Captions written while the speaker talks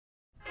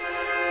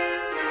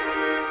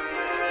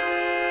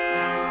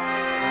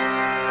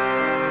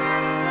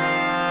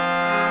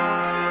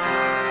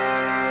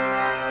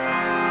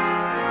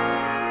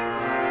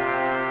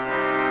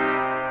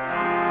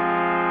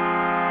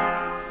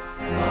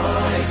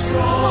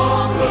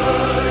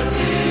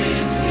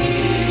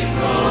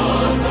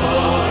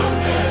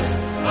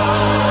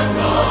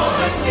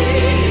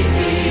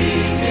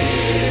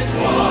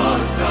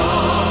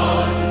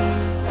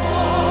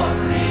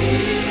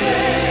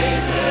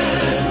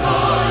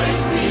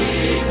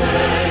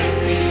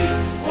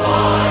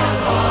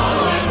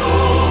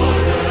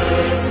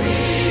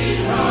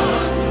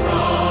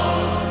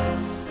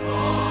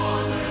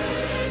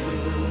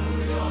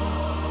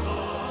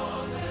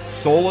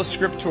Sola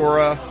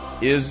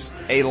Scriptura is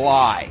a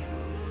lie.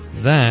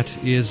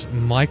 That is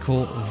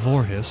Michael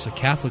Voorhis, a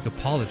Catholic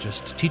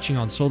apologist, teaching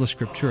on Sola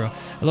Scriptura.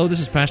 Hello, this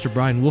is Pastor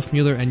Brian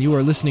Wolfmueller, and you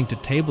are listening to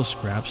Table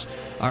Scraps.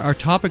 Our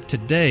topic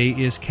today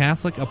is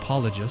Catholic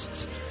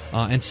apologists,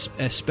 and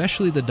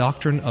especially the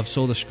doctrine of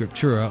Sola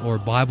Scriptura, or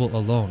Bible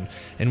alone.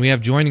 And we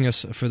have joining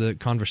us for the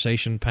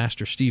conversation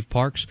Pastor Steve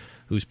Parks,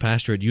 who's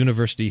pastor at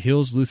University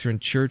Hills Lutheran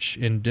Church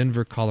in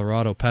Denver,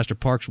 Colorado. Pastor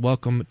Parks,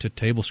 welcome to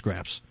Table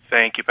Scraps.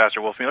 Thank you,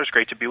 Pastor Wolfmueller. It's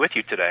great to be with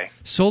you today.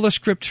 Sola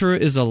Scriptura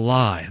is a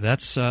lie.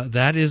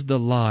 That is the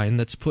line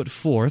that's put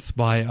forth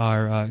by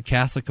our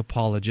Catholic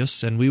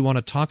apologists, and we want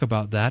to talk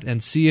about that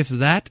and see if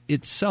that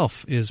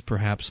itself is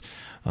perhaps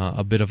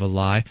a bit of a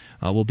lie.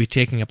 We'll be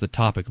taking up the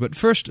topic. But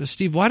first,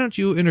 Steve, why don't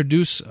you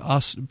introduce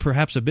us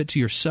perhaps a bit to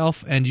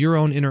yourself and your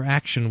own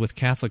interaction with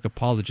Catholic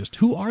apologists?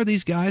 Who are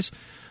these guys?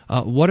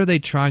 What are they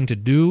trying to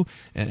do,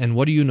 and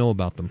what do you know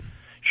about them?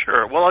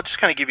 Sure. Well, I'll just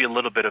kind of give you a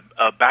little bit of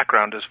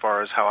background as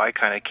far as how I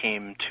kind of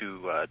came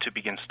to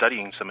begin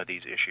studying some of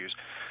these issues.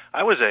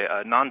 I was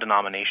a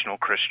non-denominational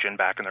Christian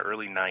back in the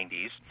early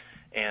 90s,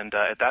 and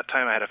at that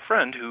time I had a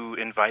friend who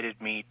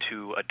invited me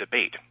to a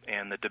debate,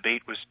 and the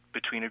debate was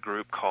between a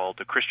group called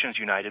the Christians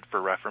United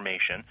for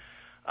Reformation,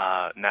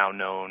 now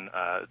known,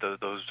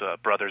 those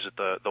brothers at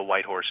the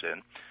White Horse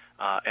Inn,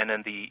 and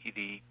then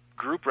the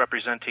group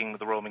representing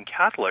the Roman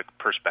Catholic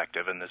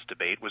perspective in this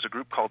debate was a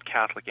group called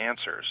Catholic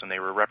Answers, and they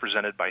were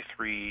represented by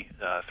three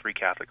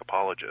Catholic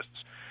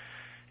apologists.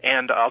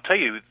 And I'll tell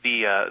you,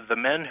 the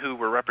men who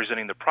were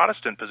representing the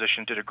Protestant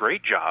position did a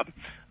great job,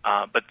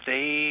 but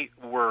they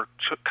were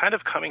kind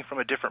of coming from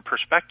a different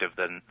perspective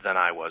than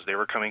I was. They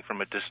were coming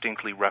from a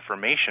distinctly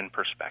Reformation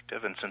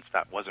perspective, and since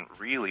that wasn't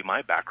really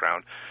my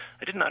background,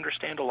 I didn't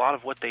understand a lot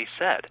of what they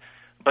said.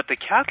 But the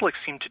Catholics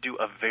seem to do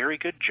a very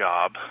good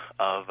job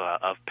of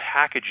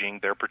packaging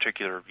their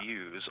particular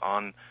views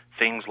on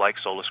things like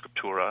Sola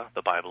Scriptura,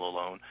 the Bible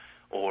alone,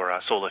 or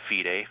Sola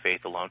Fide,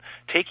 faith alone,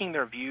 taking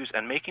their views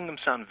and making them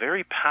sound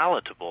very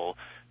palatable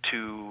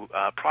to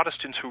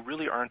Protestants who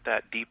really aren't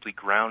that deeply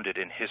grounded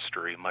in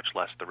history, much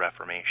less the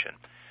Reformation.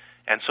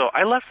 And so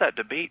I left that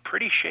debate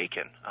pretty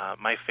shaken.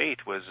 My faith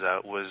was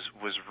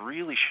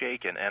really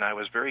shaken, and I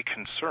was very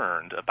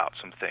concerned about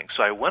some things.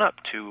 So I went up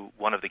to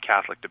one of the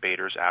Catholic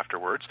debaters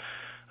afterwards,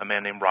 a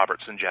man named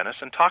Robert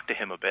Sungenis, and talked to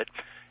him a bit.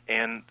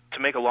 And to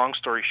make a long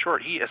story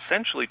short, he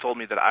essentially told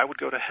me that I would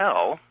go to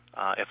hell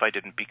if I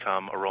didn't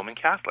become a Roman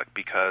Catholic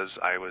because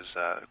I was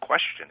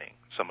questioning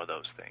some of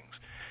those things.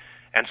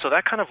 And so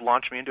that kind of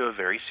launched me into a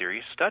very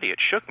serious study. It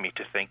shook me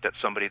to think that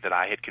somebody that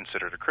I had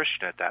considered a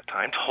Christian at that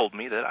time told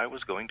me that I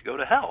was going to go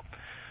to hell.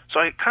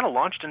 So I kind of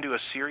launched into a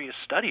serious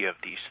study of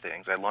these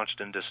things. I launched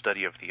into a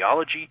study of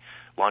theology,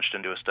 launched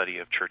into a study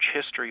of church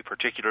history,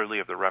 particularly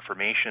of the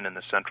Reformation and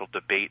the central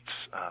debates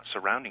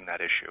surrounding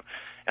that issue.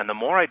 And the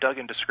more I dug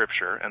into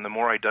Scripture and the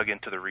more I dug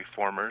into the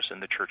Reformers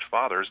and the Church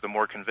Fathers, the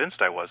more convinced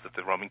I was that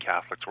the Roman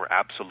Catholics were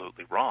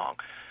absolutely wrong.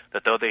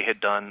 That though they had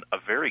done a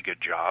very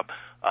good job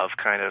of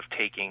kind of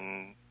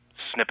taking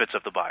snippets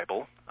of the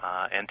Bible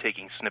and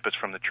taking snippets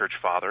from the Church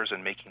Fathers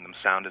and making them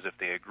sound as if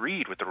they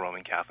agreed with the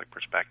Roman Catholic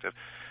perspective,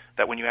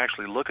 that when you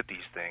actually look at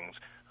these things,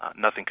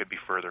 nothing could be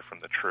further from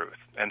the truth.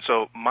 And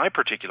so my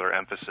particular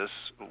emphasis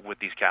with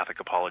these Catholic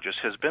apologists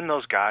has been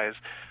those guys,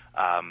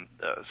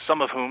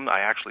 some of whom I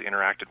actually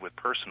interacted with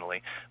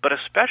personally, but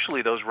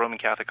especially those Roman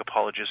Catholic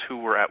apologists who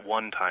were at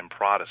one time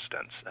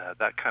Protestants.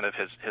 That kind of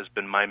has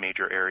been my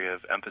major area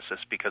of emphasis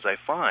because I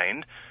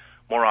find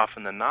more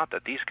often than not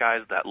that these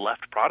guys that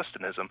left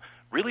Protestantism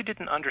really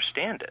didn't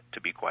understand it,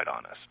 to be quite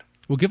honest.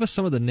 Well, give us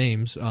some of the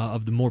names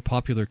of the more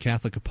popular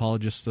Catholic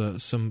apologists,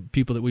 some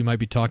people that we might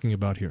be talking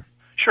about here.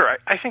 Sure.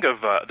 I think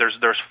of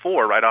there's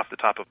four right off the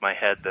top of my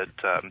head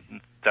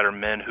that are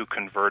men who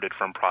converted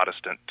from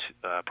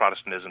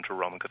Protestantism to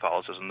Roman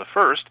Catholicism. The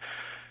first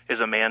is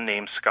a man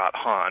named Scott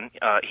Hahn.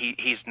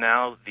 He's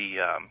now the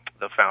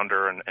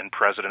founder and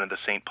president of the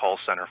St. Paul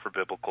Center for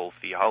Biblical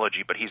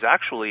Theology, but he's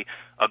actually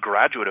a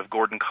graduate of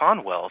Gordon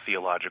Conwell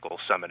Theological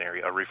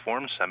Seminary, a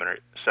Reformed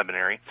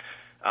seminary.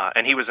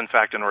 And he was, in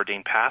fact, an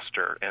ordained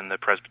pastor in the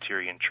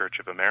Presbyterian Church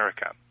of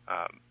America.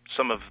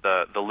 Some of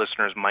the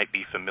listeners might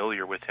be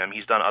familiar with him.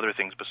 He's done other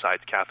things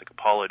besides Catholic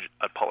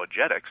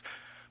apologetics,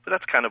 but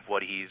that's kind of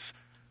what he's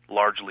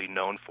largely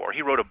known for.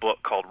 He wrote a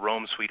book called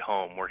Rome Sweet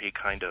Home, where he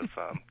kind of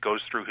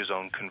goes through his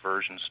own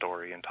conversion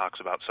story and talks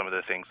about some of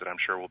the things that I'm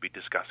sure we'll be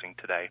discussing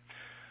today.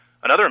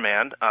 Another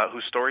man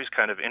whose story is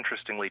kind of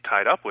interestingly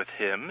tied up with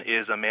him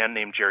is a man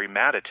named Jerry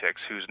Matitix,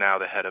 who's now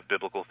the head of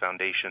Biblical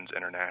Foundations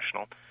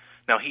International.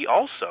 Now, he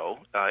also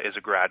is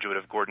a graduate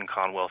of Gordon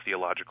Conwell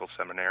Theological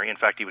Seminary. In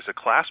fact, he was a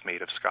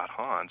classmate of Scott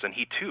Hahn's, and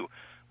he too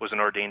was an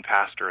ordained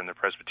pastor in the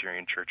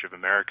Presbyterian Church of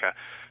America.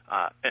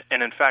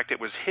 And in fact, it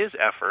was his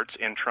efforts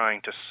in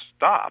trying to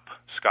stop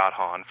Scott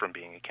Hahn from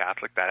being a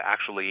Catholic that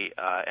actually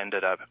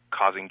ended up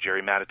causing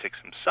Jerry Matitix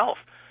himself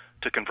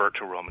to convert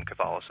to Roman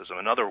Catholicism.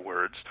 In other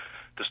words,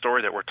 the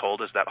story that we're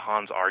told is that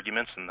Hahn's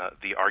arguments and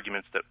the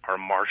arguments that are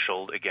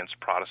marshaled against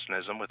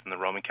Protestantism within the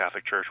Roman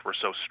Catholic Church were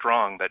so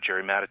strong that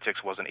Jerry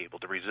Matitix wasn't able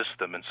to resist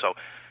them. And so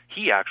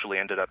he actually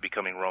ended up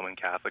becoming Roman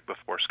Catholic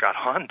before Scott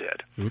Hahn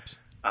did. Oops.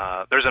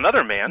 There's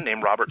another man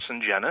named Robert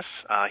Sungenis.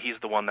 He's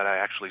the one that I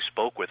actually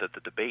spoke with at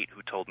the debate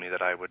who told me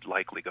that I would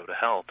likely go to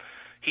hell.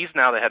 He's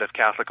now the head of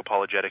Catholic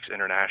Apologetics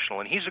International,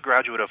 and he's a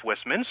graduate of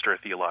Westminster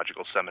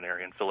Theological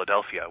Seminary in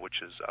Philadelphia,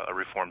 which is a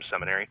Reformed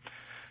seminary.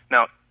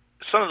 Now,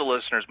 some of the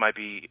listeners might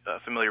be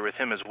familiar with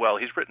him as well.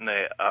 He's written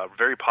a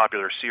very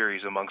popular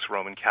series amongst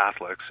Roman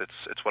Catholics.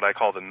 It's what I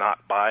call the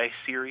Not By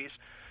series.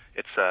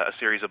 It's a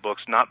series of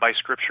books not by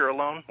Scripture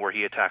alone, where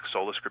he attacks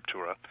sola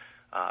scriptura,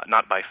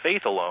 not by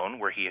faith alone,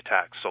 where he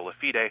attacks sola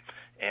fide,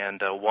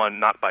 and one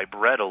not by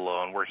bread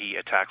alone, where he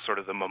attacks sort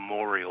of the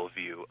memorial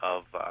view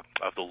of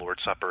the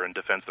Lord's Supper and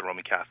defends the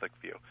Roman Catholic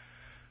view.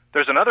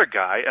 There's another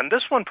guy, and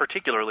this one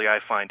particularly I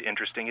find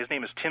interesting. His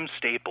name is Tim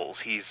Staples.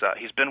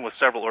 He's been with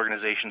several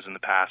organizations in the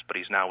past, but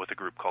he's now with a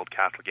group called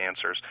Catholic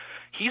Answers.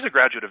 He's a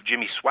graduate of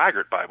Jimmy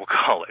Swaggart Bible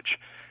College,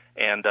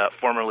 and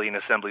formerly an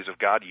Assemblies of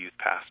God youth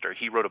pastor.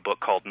 He wrote a book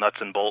called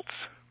Nuts and Bolts,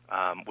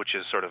 which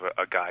is sort of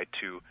a guide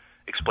to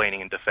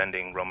explaining and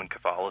defending Roman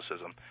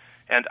Catholicism.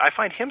 And I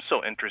find him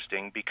so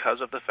interesting because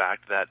of the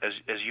fact that,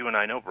 as you and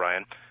I know,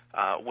 Brian,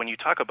 when you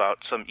talk about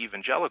some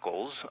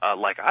evangelicals,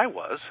 like I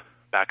was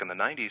back in the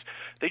 90s,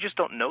 they just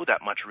don't know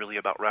that much really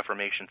about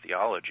Reformation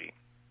theology.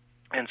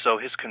 And so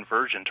his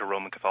conversion to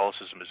Roman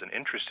Catholicism is an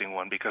interesting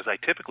one because I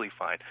typically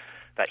find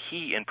that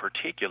he in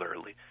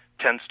particularly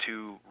tends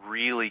to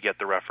really get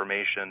the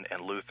Reformation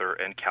and Luther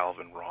and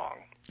Calvin wrong.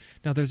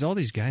 Now, there's all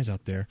these guys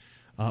out there.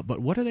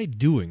 But what are they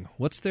doing?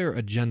 What's their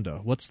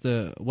agenda? What's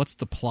the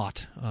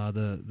plot?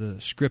 The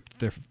script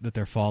that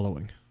they're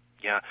following?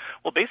 Yeah.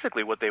 Well,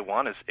 basically, what they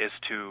want is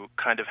to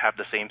kind of have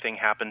the same thing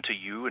happen to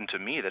you and to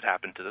me that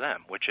happened to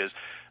them, which is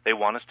they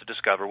want us to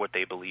discover what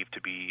they believe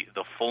to be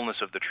the fullness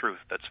of the truth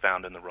that's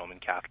found in the Roman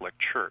Catholic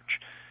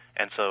Church.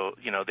 And so,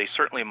 they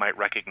certainly might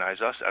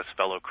recognize us as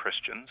fellow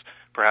Christians,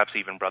 perhaps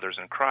even brothers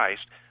in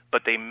Christ.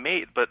 But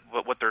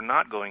what they're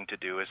not going to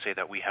do is say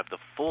that we have the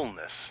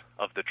fullness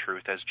of the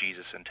truth as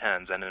Jesus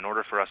intends. And in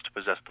order for us to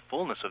possess the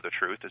fullness of the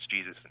truth as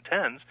Jesus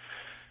intends,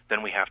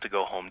 then we have to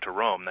go home to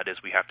Rome. That is,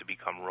 we have to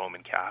become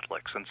Roman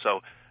Catholics. And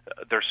so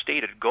their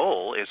stated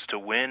goal is to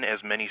win as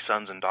many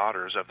sons and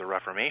daughters of the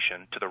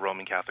Reformation to the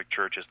Roman Catholic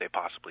Church as they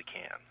possibly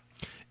can.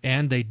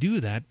 And they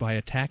do that by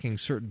attacking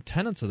certain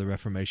tenets of the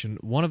Reformation,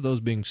 one of those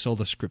being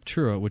sola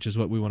scriptura, which is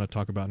what we want to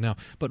talk about now.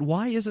 But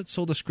why is it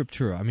sola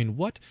scriptura? I mean,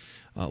 what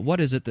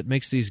is it that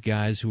makes these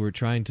guys who are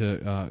trying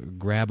to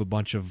grab a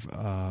bunch of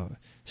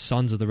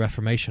sons of the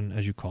Reformation,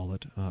 as you call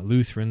it,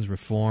 Lutherans,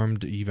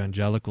 Reformed,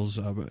 Evangelicals,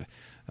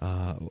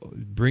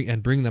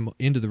 bring them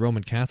into the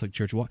Roman Catholic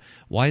Church?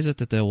 Why is it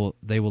that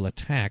they will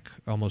attack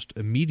almost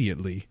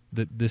immediately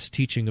this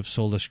teaching of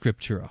sola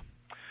scriptura?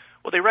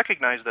 Well, they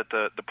recognize that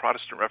the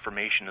Protestant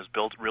Reformation is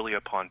built really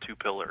upon two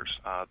pillars.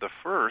 The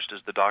first is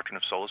the doctrine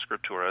of sola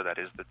scriptura, that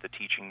is, that the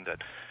teaching that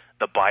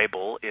the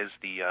Bible is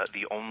the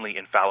only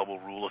infallible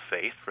rule of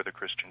faith for the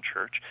Christian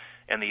Church,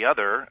 and the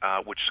other,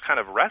 which kind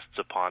of rests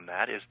upon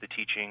that, is the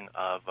teaching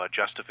of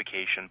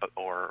justification,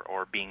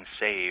 or being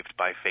saved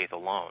by faith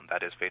alone.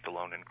 That is, faith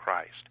alone in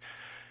Christ.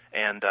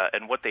 And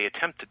what they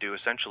attempt to do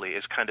essentially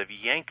is kind of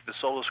yank the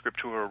sola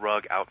scriptura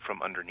rug out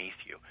from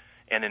underneath you.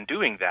 And in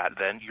doing that,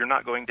 then, you're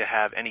not going to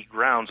have any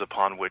grounds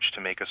upon which to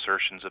make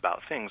assertions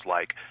about things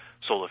like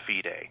sola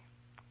fide,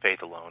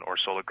 faith alone, or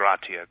sola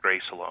gratia,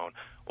 grace alone,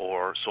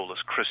 or solus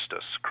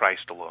Christus,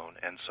 Christ alone,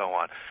 and so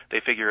on. They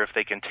figure if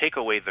they can take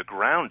away the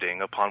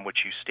grounding upon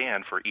which you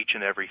stand for each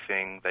and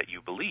everything that you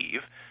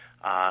believe,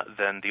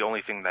 then the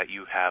only thing that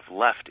you have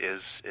left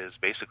is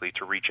basically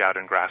to reach out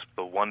and grasp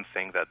the one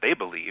thing that they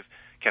believe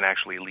can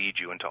actually lead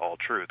you into all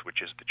truth, which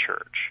is the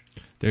church.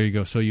 There you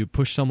go. So you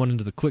push someone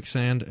into the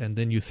quicksand, and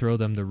then you throw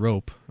them the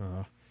rope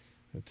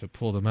to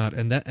pull them out,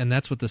 and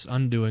that's what this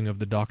undoing of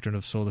the doctrine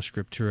of sola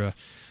scriptura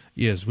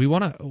is. We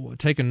want to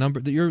take a number.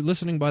 You're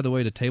listening, by the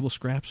way, to Table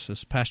Scraps. This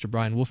is Pastor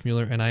Brian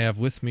Wolfmueller, and I have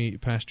with me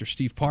Pastor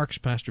Steve Parks,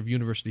 pastor of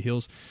University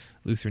Hills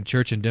Lutheran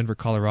Church in Denver,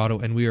 Colorado,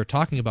 and we are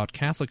talking about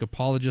Catholic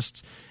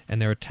apologists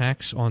and their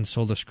attacks on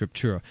sola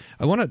scriptura.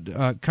 I want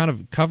to kind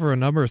of cover a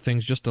number of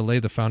things just to lay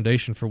the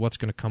foundation for what's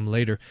going to come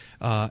later.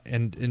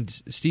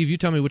 And Steve, you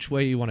tell me which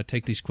way you want to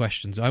take these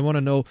questions. I want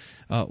to know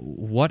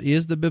what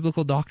is the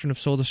biblical doctrine of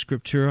sola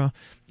scriptura,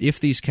 if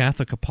these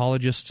Catholic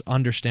apologists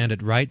understand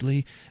it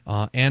rightly,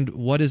 and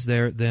what is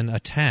their then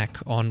attack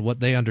on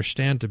what they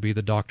understand to be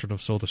the doctrine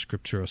of sola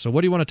scriptura. So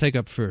what do you want to take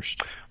up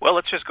first? Well,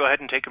 let's just go ahead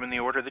and take them in the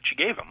order that you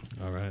gave them.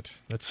 All right.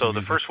 So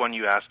the first one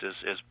you asked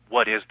is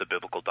what is the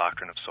biblical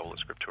doctrine of sola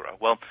scriptura?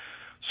 Well,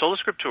 Sola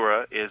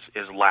Scriptura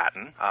is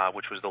Latin,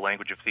 which was the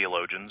language of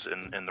theologians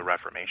in the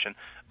Reformation,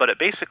 but it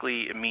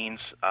basically means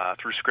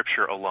through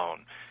Scripture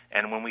alone.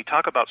 And when we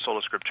talk about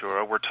Sola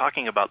Scriptura, we're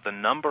talking about the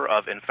number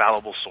of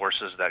infallible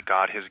sources that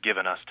God has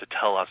given us to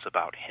tell us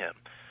about Him.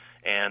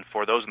 And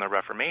for those in the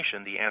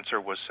Reformation, the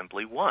answer was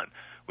simply one.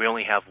 We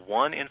only have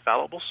one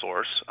infallible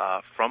source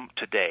from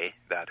today,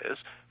 that is,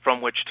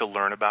 from which to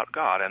learn about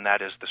God, and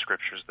that is the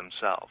Scriptures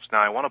themselves.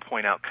 Now, I want to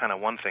point out kind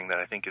of one thing that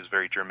I think is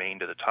very germane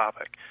to the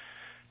topic,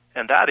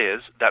 and that is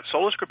that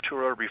Sola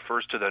Scriptura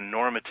refers to the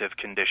normative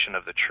condition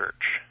of the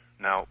church.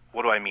 Now,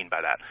 what do I mean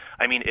by that?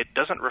 I mean, it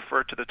doesn't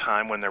refer to the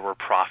time when there were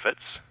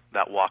prophets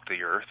that walked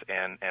the earth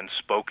and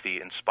spoke the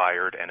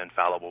inspired and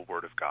infallible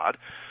Word of God,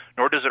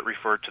 nor does it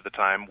refer to the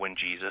time when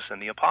Jesus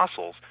and the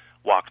apostles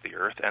walked the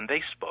earth and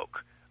they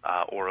spoke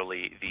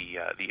orally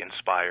the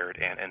inspired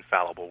and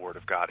infallible Word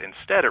of God.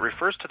 Instead, it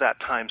refers to that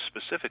time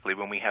specifically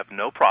when we have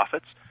no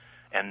prophets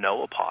and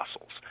no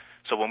apostles.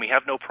 So when we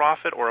have no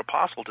prophet or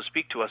apostle to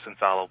speak to us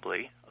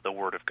infallibly, the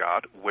Word of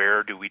God,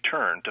 where do we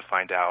turn to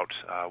find out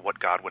what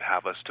God would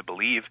have us to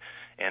believe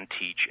and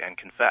teach and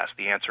confess?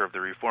 The answer of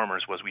the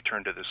Reformers was we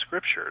turn to the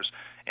Scriptures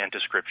and to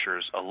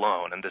Scriptures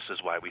alone, and this is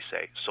why we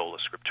say Sola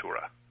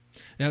Scriptura.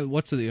 Now,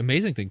 what's the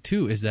amazing thing,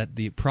 too, is that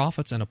the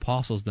prophets and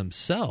apostles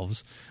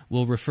themselves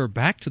will refer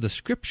back to the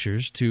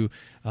Scriptures to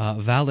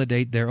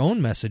validate their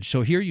own message.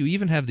 So here you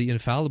even have the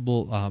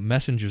infallible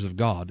messengers of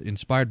God,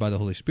 inspired by the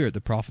Holy Spirit,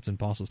 the prophets and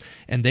apostles,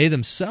 and they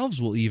themselves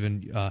will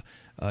even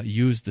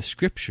use the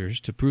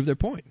Scriptures to prove their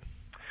point.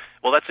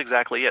 Well, that's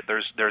exactly it.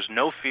 There's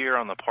no fear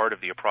on the part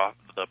of the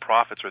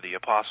prophets or the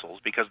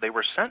apostles because they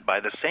were sent by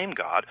the same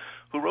God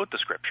who wrote the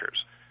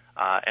Scriptures.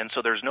 And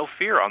so there's no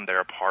fear on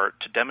their part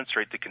to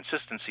demonstrate the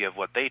consistency of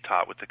what they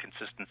taught with the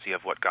consistency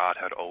of what God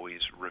had always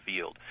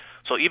revealed.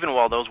 So even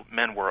while those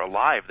men were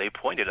alive, they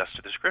pointed us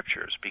to the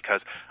Scriptures because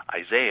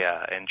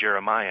Isaiah and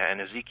Jeremiah and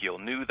Ezekiel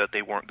knew that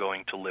they weren't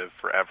going to live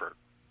forever.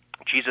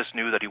 Jesus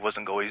knew that He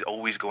wasn't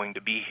always going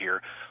to be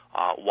here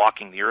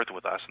walking the earth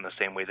with us in the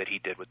same way that He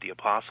did with the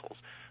apostles.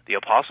 The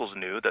apostles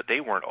knew that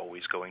they weren't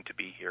always going to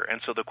be here. And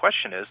so the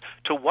question is,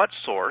 to what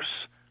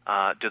source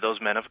do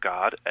those men of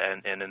God,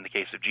 and in the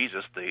case of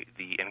Jesus,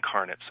 the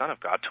incarnate Son of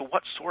God, to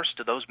what source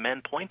do those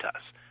men point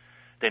us?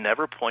 They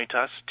never point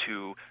us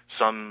to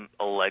some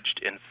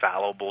alleged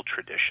infallible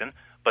tradition,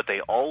 but they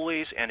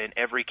always and in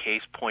every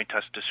case point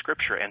us to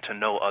Scripture and to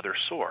no other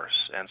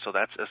source. And so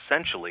that's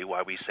essentially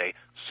why we say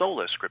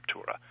Sola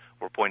Scriptura.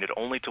 We're pointed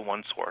only to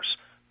one source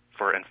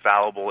for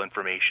infallible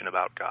information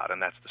about God,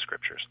 and that's the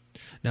Scriptures.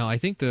 Now, I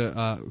think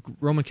the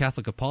Roman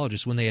Catholic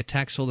apologists, when they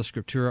attack Sola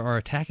Scriptura, are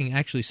attacking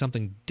actually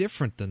something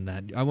different than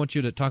that. I want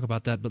you to talk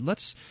about that, but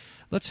let's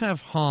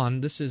have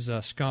Hahn. This is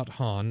Scott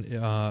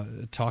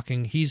Hahn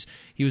talking.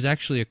 He was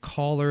actually a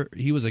caller.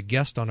 He was a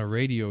guest on a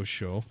radio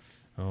show.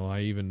 Oh,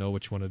 I even know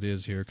which one it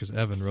is here because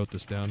Evan wrote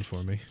this down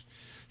for me.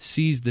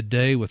 Seize the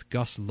Day with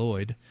Gus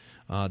Lloyd.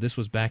 This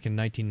was back in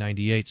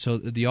 1998, so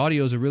the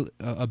audio is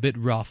a bit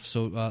rough,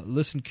 so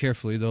listen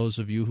carefully, those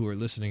of you who are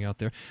listening out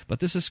there. But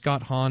this is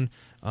Scott Hahn,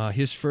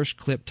 his first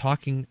clip,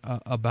 talking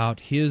about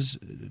his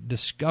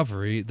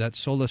discovery that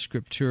Sola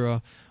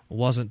Scriptura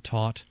wasn't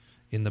taught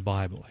in the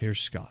Bible.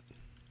 Here's Scott.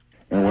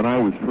 And when I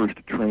was first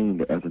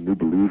trained as a new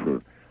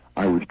believer,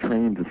 I was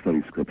trained to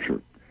study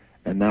Scripture.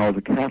 And now as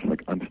a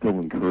Catholic, I'm still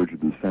encouraged to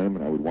do the same,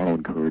 and I would want to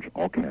encourage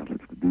all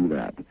Catholics to do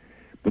that.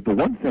 But the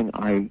one thing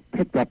I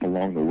picked up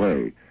along the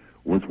way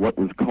was what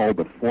was called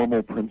the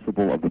formal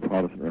principle of the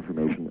Protestant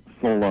Reformation,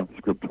 Sola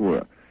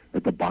Scriptura,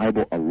 that the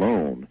Bible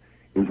alone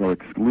is our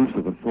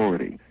exclusive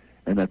authority,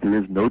 and that there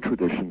is no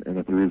tradition and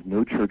that there is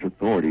no church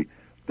authority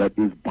that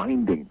is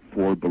binding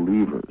for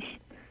believers.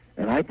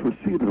 And I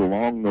proceeded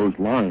along those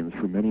lines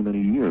for many,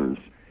 many years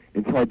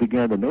until I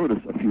began to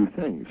notice a few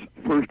things.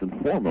 First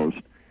and foremost,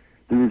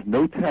 there is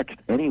no text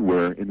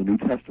anywhere in the New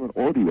Testament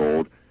or the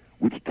Old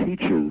which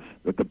teaches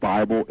that the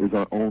Bible is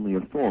our only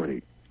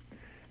authority.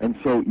 And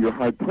so you're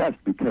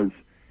hard-pressed because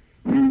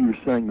here you're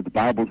saying that the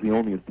Bible is the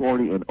only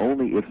authority, and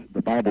only if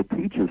the Bible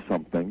teaches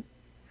something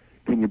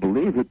can you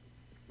believe it,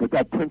 but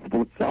that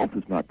principle itself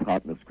is not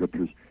taught in the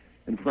Scriptures.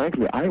 And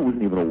frankly, I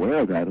wasn't even aware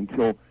of that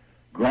until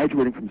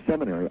graduating from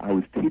seminary. I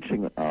was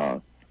teaching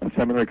a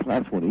seminary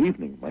class one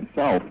evening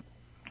myself.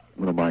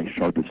 One of my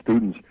sharpest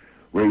students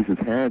raised his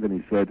hand and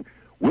he said,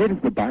 "Where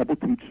does the Bible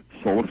teach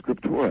Sola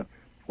Scriptura?"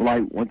 Well, I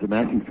went to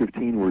Matthew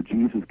 15 where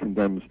Jesus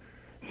condemns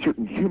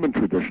certain human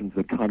traditions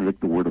that contradict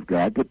the Word of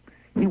God, but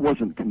he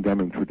wasn't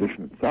condemning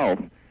tradition itself.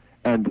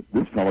 And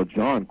this fellow,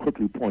 John,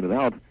 quickly pointed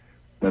out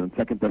that in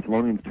 2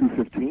 Thessalonians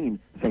 2:15,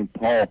 St.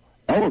 Paul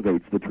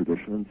elevates the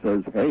tradition and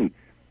says, hey,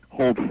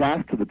 hold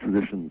fast to the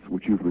traditions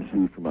which you've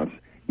received from us,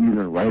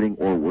 either in writing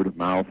or word of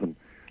mouth, and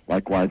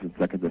likewise in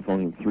 2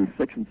 Thessalonians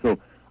 3:6. And so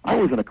I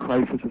was in a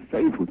crisis of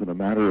faith within a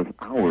matter of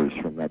hours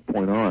from that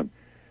point on.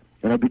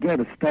 And I began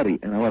to study,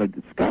 and what I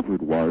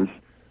discovered was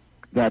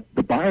that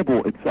the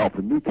Bible itself,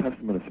 the New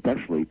Testament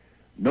especially,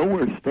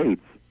 nowhere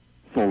states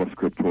Sola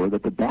Scriptura,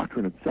 that the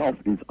doctrine itself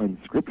is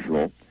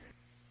unscriptural.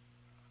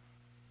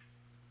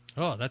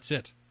 Oh, that's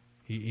it.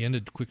 He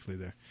ended quickly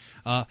there.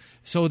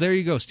 So there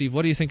you go, Steve.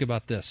 What do you think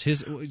about this?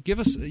 Give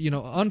us,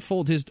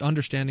 unfold his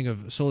understanding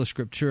of Sola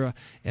Scriptura,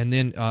 and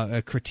then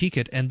critique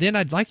it. And then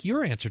I'd like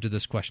your answer to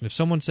this question. If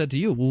someone said to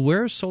you, "Well,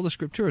 where's Sola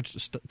Scriptura?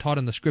 It's taught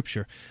in the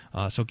Scripture."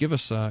 So give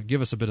us a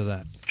bit of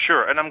that.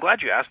 Sure, and I'm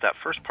glad you asked that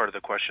first part of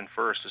the question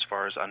first, as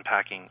far as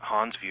unpacking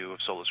Hahn's view of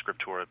Sola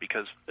Scriptura,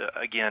 because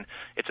again,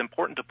 it's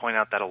important to point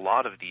out that a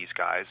lot of these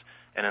guys,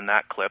 and in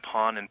that clip,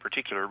 Hahn in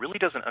particular, really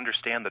doesn't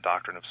understand the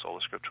doctrine of Sola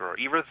Scriptura.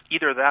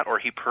 Either that or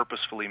he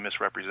purposefully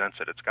misrepresents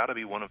it. It's got to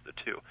be one of the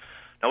two.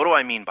 Now, what do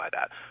I mean by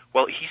that?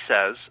 Well, he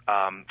says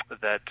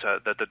that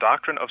the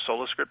doctrine of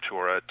Sola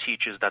Scriptura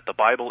teaches that the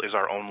Bible is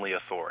our only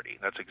authority.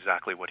 That's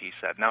exactly what he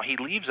said. Now, he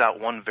leaves out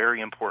one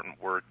very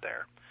important word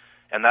there,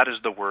 and that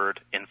is the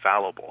word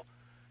infallible.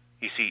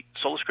 You see,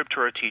 Sola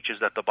Scriptura teaches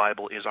that the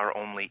Bible is our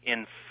only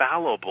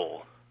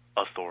infallible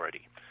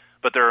authority.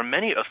 But there are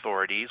many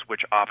authorities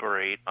which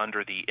operate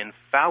under the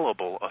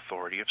infallible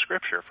authority of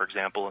Scripture. For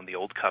example, in the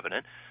Old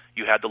Covenant,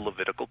 you had the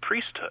Levitical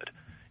priesthood.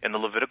 And the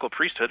Levitical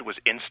priesthood was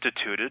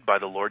instituted by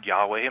the Lord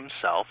Yahweh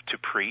himself to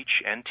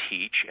preach and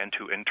teach and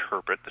to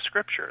interpret the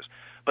Scriptures.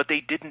 But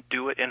they didn't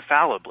do it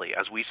infallibly,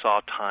 as we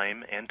saw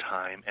time and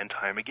time and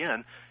time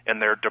again,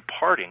 and they're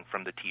departing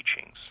from the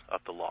teachings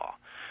of the law.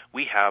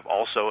 We have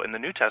also in the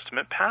New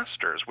Testament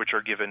pastors, which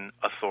are given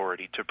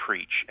authority to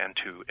preach and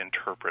to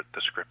interpret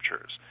the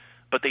Scriptures.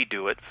 But they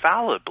do it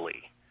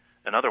fallibly.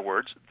 In other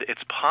words,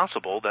 it's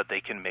possible that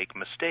they can make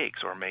mistakes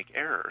or make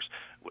errors.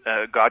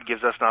 God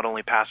gives us not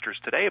only pastors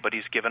today, but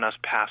he's given us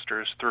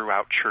pastors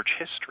throughout church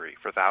history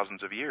for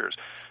thousands of years.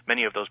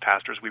 Many of those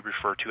pastors we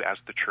refer to as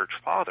the church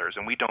fathers,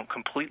 and we don't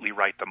completely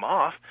write them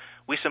off.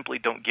 We simply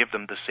don't give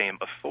them the same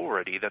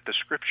authority that the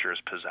Scriptures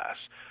possess.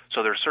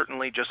 So they're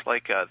certainly, just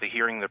like the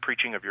hearing the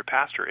preaching of your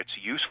pastor, it's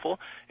useful,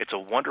 it's a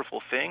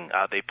wonderful thing.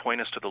 They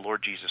point us to the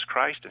Lord Jesus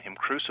Christ and him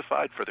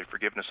crucified for the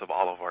forgiveness of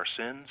all of our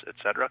sins,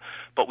 etc.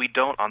 But we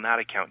don't, on that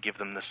account, give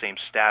them the same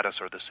status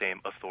or the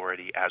same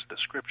authority as the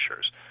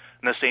Scriptures.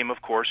 And the same,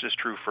 of course, is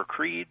true for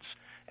creeds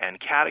and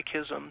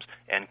catechisms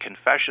and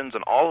confessions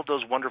and all of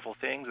those wonderful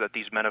things that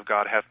these men of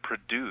God have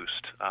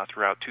produced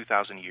throughout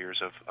 2,000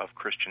 years of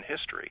Christian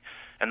history.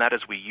 And that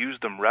is, we use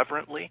them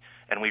reverently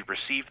and we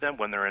receive them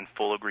when they're in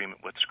full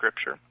agreement with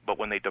Scripture. But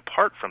when they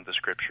depart from the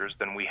Scriptures,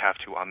 then we have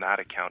to, on that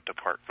account,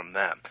 depart from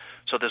them.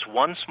 So this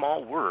one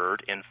small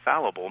word,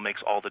 infallible,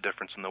 makes all the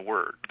difference in the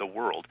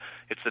world.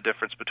 It's the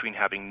difference between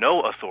having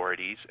no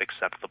authorities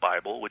except the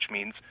Bible, which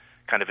means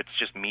kind of it's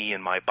just me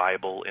and my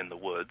Bible in the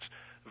woods,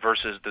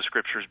 versus the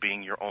Scriptures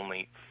being your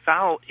only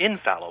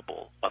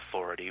infallible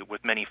authority,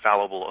 with many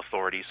fallible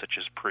authorities such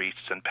as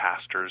priests and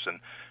pastors and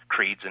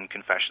creeds and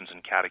confessions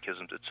and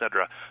catechisms,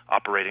 etc.,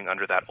 operating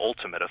under that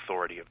ultimate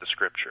authority of the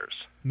Scriptures.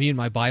 Me and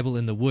my Bible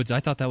in the woods. I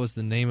thought that was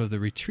the name of the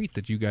retreat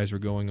that you guys were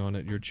going on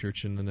at your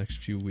church in the next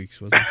few weeks,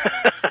 wasn't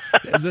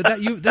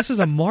it? This is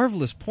a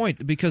marvelous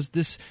point, because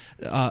this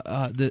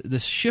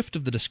the shift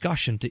of the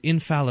discussion to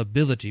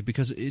infallibility,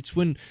 because it's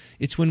when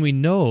we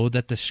know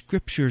that the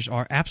Scriptures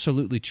are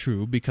absolutely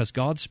true because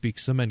God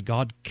speaks them and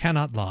God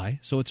cannot lie,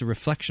 so it's a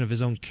reflection of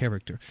his own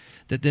character,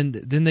 that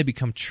then they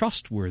become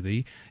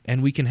trustworthy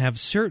and we can have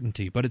certainty.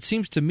 But it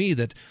seems to me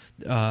that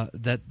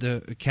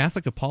the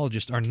Catholic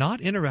apologists are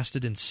not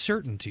interested in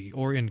certainty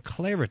or in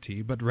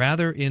clarity, but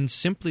rather in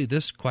simply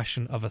this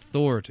question of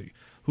authority.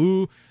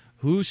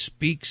 Who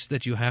speaks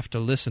that you have to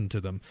listen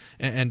to them?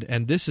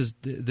 And this is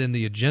then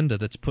the agenda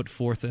that's put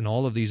forth in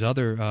all of these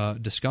other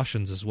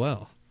discussions as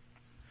well.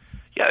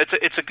 Yeah,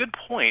 it's a good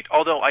point,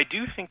 although I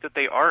do think that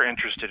they are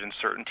interested in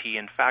certainty.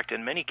 In fact,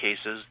 in many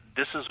cases,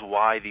 this is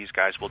why these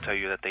guys will tell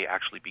you that they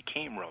actually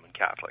became Roman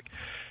Catholic,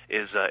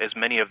 as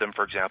many of them,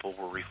 for example,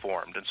 were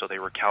Reformed, and so they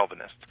were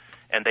Calvinists.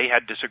 And they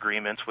had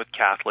disagreements with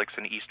Catholics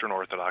and Eastern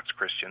Orthodox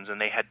Christians,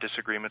 and they had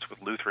disagreements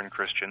with Lutheran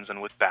Christians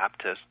and with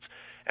Baptists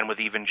and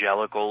with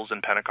evangelicals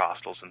and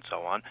Pentecostals and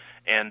so on.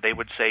 And they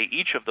would say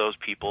each of those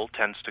people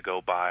claims to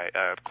go by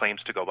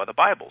the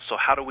Bible. So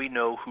how do we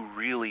know who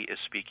really is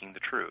speaking the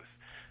truth?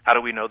 How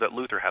do we know that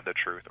Luther had the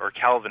truth, or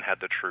Calvin had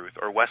the truth,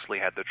 or Wesley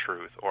had the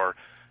truth, or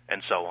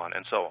and so on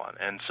and so on?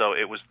 And so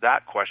it was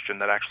that question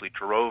that actually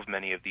drove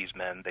many of these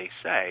men, they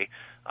say,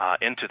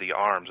 into the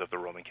arms of the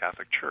Roman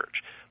Catholic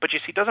Church. But you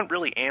see, it doesn't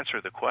really answer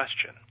the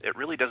question. It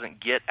really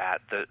doesn't get at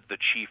the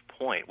chief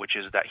point, which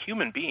is that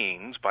human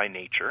beings, by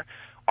nature,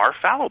 are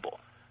fallible.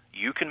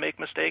 You can make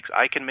mistakes,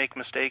 I can make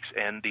mistakes,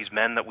 and these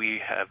men that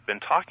we have been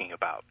talking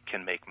about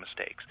can make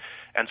mistakes.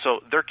 And so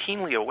they're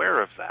keenly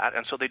aware of that,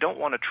 and so they don't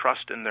want to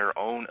trust in their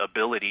own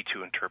ability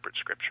to interpret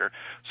Scripture,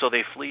 so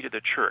they flee to the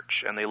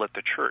church, and they let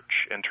the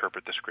church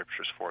interpret the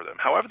Scriptures for them.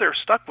 However, they're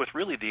stuck with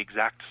really the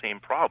exact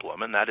same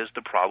problem, and that is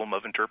the problem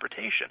of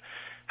interpretation.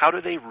 How do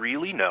they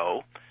really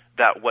know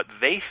that what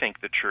they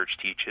think the church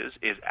teaches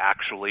is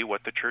actually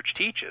what the church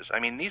teaches? I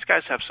mean, these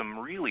guys have some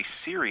really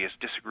serious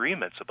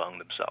disagreements among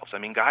themselves. I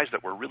mean, guys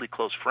that were really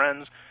close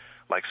friends,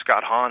 like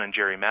Scott Hahn and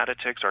Jerry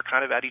Matitix are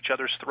kind of at each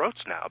other's throats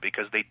now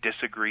because they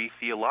disagree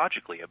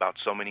theologically about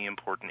so many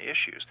important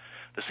issues.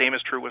 The same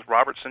is true with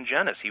Robert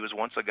Sungenis. He was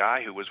once a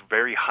guy who was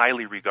very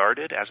highly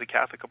regarded as a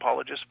Catholic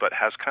apologist, but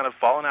has kind of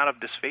fallen out of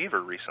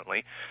disfavor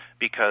recently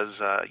because,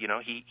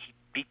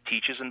 he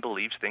teaches and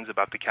believes things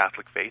about the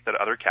Catholic faith that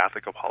other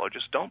Catholic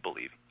apologists don't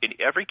believe. In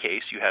every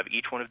case, you have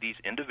each one of these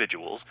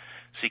individuals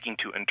seeking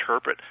to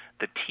interpret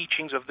the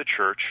teachings of the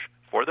Church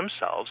for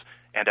themselves,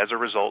 and as a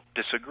result,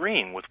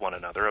 disagreeing with one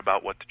another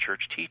about what the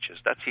Church teaches.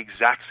 That's the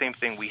exact same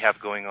thing we have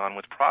going on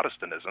with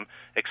Protestantism,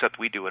 except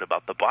we do it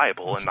about the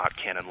Bible and not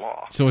canon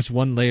law. So it's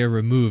one layer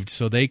removed.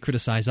 So they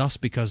criticize us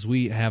because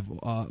we have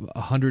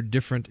 100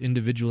 different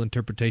individual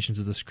interpretations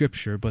of the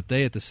Scripture, but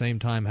they at the same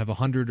time have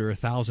 100 or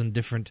 1,000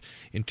 different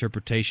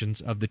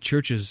interpretations of the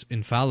Church's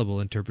infallible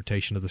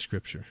interpretation of the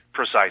Scripture.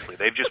 Precisely.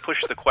 They've just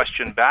pushed the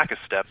question back a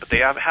step, but they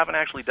haven't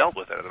actually dealt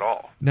with it at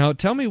all. Now,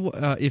 tell me,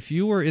 if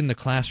you were in the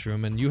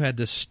classroom and you had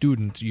this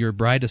student, your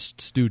brightest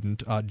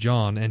student,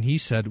 John, and he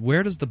said,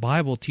 where does the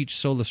Bible teach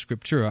sola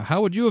scriptura?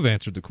 How would you have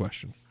answered the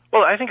question?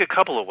 Well, I think a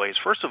couple of ways.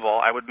 First of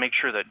all, I would make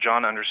sure that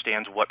John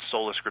understands what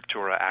sola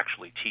scriptura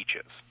actually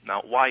teaches.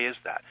 Now, why is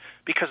that?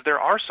 Because there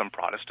are some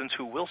Protestants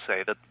who will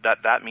say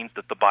that means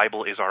that the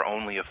Bible is our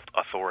only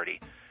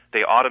authority.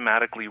 They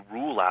automatically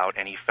rule out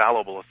any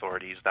fallible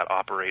authorities that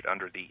operate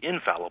under the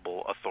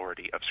infallible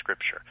authority of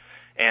Scripture.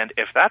 And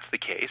if that's the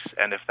case,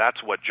 and if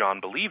that's what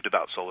John believed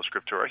about sola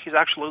scriptura, he's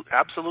actually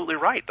absolutely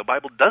right. The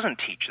Bible doesn't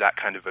teach that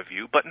kind of a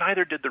view, but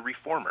neither did the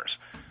Reformers.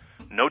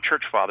 No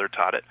church father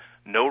taught it,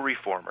 no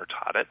reformer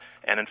taught it,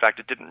 and in fact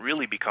it didn't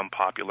really become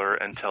popular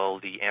until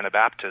the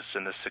Anabaptists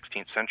in the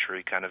 16th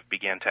century kind of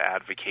began to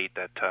advocate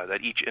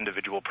that each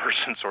individual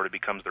person sort of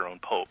becomes their own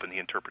pope in the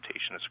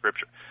interpretation of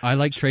Scripture. I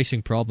like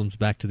tracing problems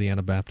back to the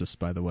Anabaptists,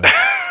 by the way.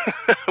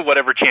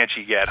 Whatever chance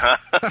you get, huh?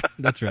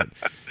 That's right.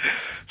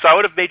 So I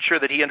would have made sure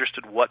that he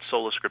understood what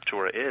sola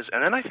scriptura is,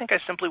 and then I think I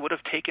simply would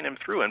have taken him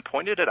through and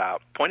pointed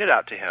out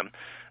to him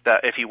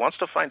that if he wants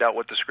to find out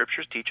what the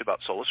Scriptures teach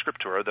about sola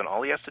scriptura, then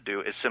all he has to do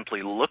is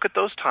simply look at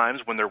those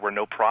times when there were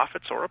no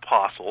prophets or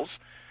apostles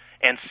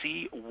and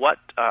see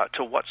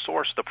to what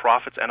source the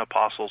prophets and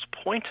apostles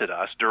pointed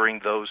us during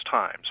those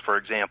times. For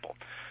example,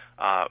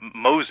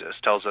 Moses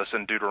tells us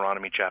in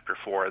Deuteronomy chapter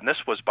 4, and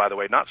this was, by the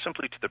way, not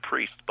simply to the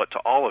priests, but to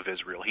all of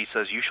Israel. He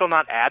says, "You shall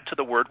not add to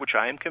the word which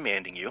I am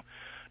commanding you,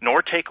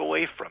 nor take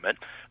away from it,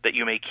 that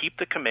you may keep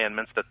the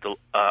commandments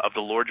of the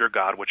Lord your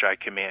God which I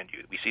command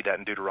you." We see that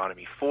in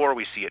Deuteronomy 4,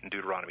 we see it in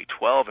Deuteronomy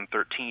 12 and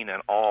 13,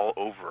 and all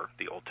over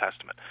the Old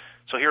Testament.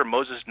 So here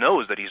Moses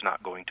knows that he's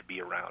not going to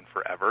be around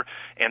forever,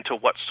 and to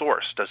what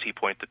source does he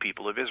point the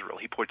people of Israel?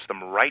 He points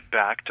them right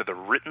back to the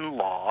written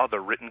law,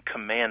 the written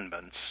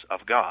commandments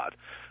of God.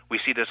 We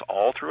see this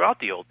all throughout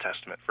the Old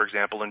Testament. For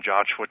example, in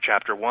Joshua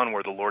chapter 1,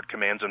 where the Lord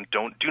commands them,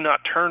 do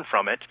not turn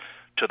from it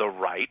to the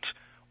right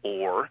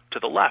or to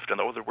the left. In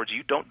other words,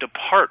 you don't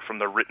depart from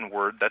the written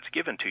word that's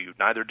given to you,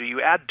 neither do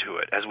you add to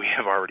it, as we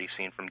have already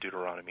seen from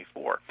Deuteronomy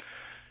 4.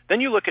 Then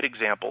you look at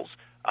examples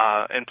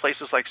in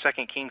places like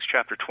 2 Kings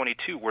chapter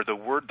 22, where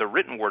the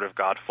written word of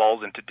God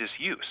falls into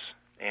disuse,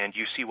 and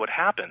you see what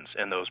happens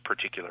in those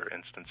particular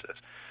instances.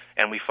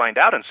 And we find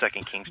out in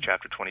 2 Kings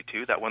chapter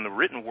 22 that when the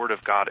written word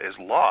of God is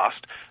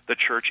lost, the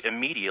church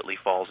immediately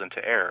falls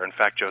into error. In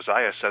fact,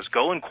 Josiah says,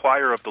 "Go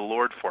inquire of the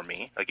Lord for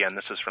me." Again,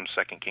 this is from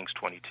 2 Kings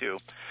 22.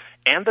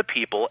 "And the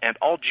people and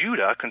all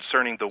Judah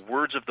concerning the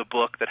words of the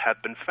book that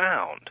have been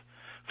found.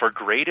 For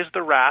great is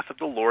the wrath of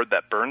the Lord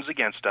that burns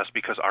against us,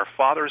 because our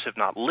fathers have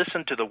not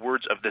listened to the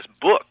words of this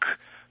book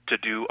to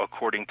do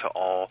according to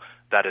all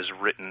that is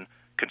written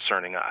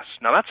concerning us."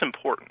 Now that's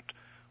important.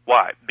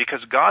 Why?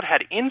 Because God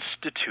had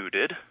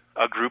instituted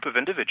a group of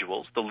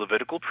individuals, the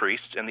Levitical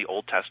priests in the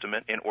Old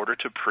Testament, in order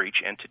to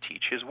preach and to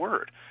teach His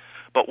Word.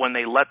 But when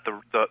they let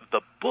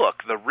the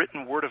book, the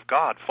written Word of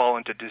God, fall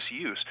into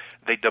disuse,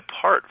 they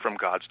depart from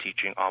God's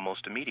teaching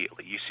almost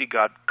immediately. You see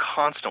God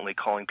constantly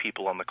calling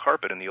people on the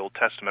carpet in the Old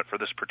Testament for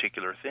this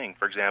particular thing.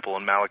 For example,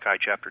 in Malachi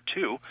chapter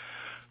 2,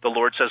 the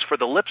Lord says, "For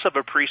the lips of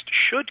a priest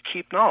should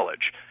keep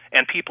knowledge,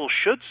 and people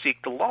should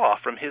seek the law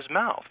from his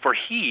mouth, for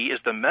he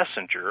is the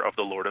messenger of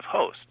the Lord of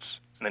hosts."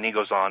 And then he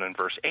goes on in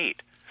verse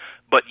 8,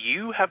 "But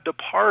you have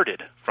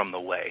departed from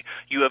the way.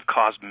 You have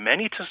caused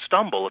many to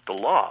stumble at the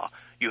law.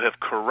 You have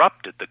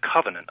corrupted the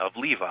covenant of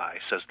Levi,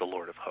 says the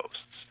Lord of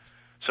hosts."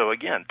 So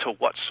again, to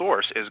what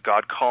source is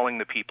God calling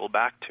the people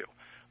back to?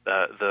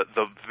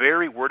 The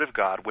very word of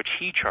God which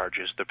he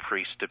charges the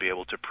priests to be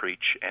able to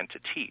preach and to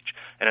teach.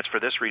 And it's for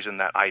this reason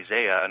that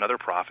Isaiah and other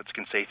prophets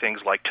can say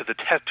things like, to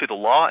the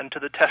law and to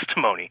the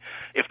testimony,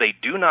 if they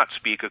do not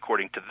speak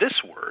according to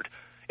this word,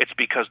 it's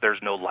because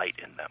there's no light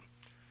in them.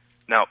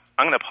 Now,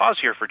 I'm going to pause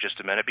here for just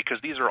a minute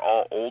because these are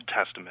all Old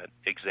Testament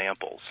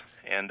examples.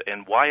 And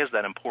why is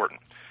that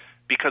important?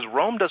 Because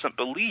Rome doesn't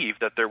believe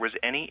that there was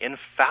any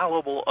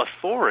infallible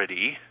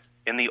authority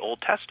in the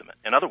Old Testament.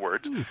 In other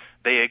words,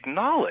 they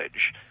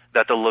acknowledge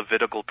that the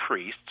Levitical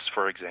priests,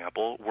 for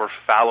example, were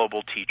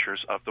fallible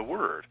teachers of the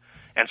Word.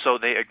 And so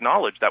they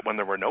acknowledge that when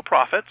there were no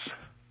prophets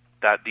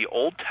that the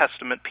Old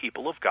Testament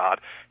people of God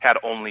had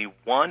only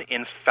one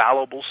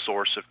infallible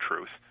source of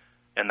truth,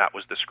 and that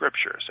was the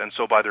Scriptures. And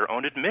so by their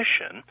own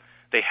admission,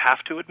 they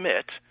have to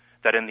admit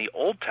that in the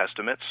Old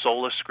Testament,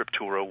 sola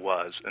scriptura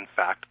was, in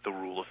fact, the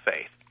rule of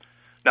faith.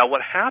 Now,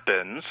 what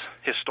happens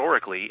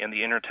historically in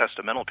the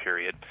intertestamental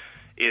period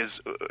is,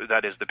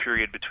 that is, the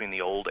period between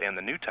the Old and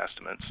the New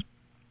Testaments,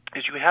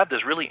 is you have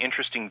this really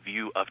interesting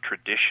view of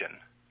tradition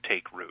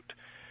take root.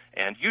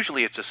 And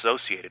usually it's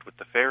associated with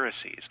the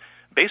Pharisees.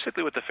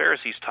 Basically what the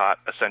Pharisees taught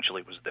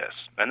essentially was this,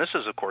 and this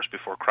is, of course,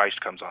 before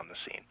Christ comes on the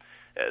scene.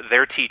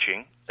 They're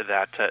teaching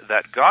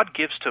that God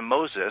gives to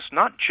Moses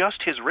not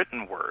just his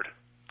written word,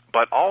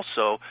 but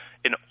also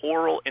an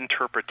oral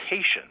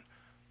interpretation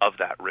of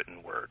that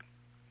written word.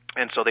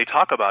 And so they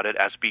talk about it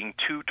as being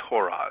two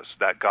Torahs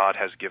that God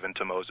has given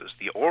to Moses,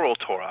 the oral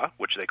Torah,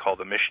 which they call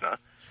the Mishnah,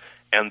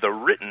 and the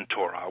written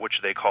Torah, which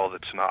they call the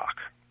Tanakh.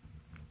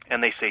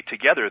 And they say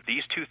together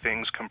these two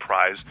things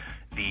comprise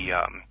the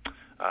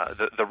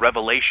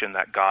revelation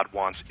that God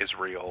wants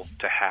Israel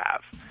to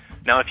have.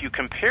 Now, if you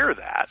compare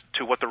that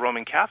to what the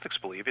Roman Catholics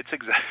believe,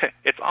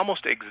 it's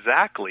almost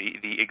exactly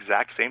the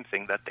exact same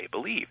thing that they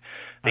believe.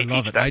 They I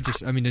love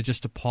it.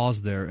 Just to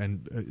pause there,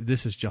 and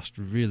this is just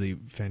really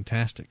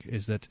fantastic,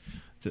 is that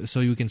so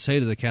you can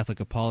say to the Catholic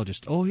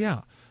apologist, oh,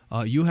 yeah,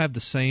 you have the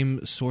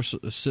same source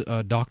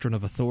doctrine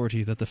of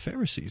authority that the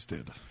Pharisees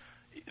did.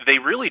 They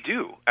really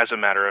do, as a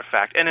matter of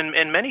fact. And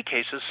in many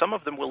cases, some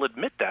of them will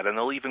admit that, and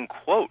they'll even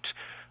quote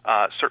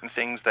certain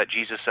things that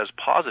Jesus says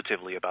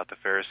positively about the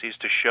Pharisees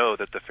to show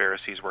that the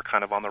Pharisees were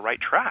kind of on the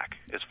right track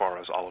as far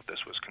as all of this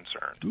was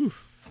concerned. Oof.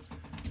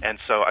 And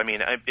so, I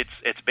mean,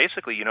 it's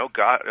basically,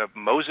 God,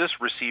 Moses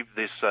received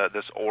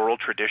this oral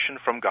tradition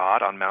from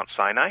God on Mount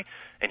Sinai,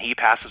 and he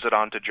passes it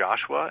on to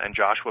Joshua, and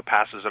Joshua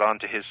passes it on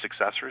to his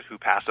successors, who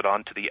pass it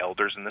on to the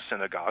elders in the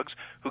synagogues,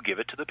 who give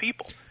it to the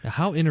people. Now,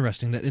 how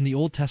interesting that in the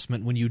Old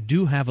Testament, when you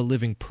do have a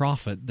living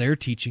prophet, they're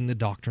teaching the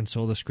doctrine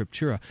sola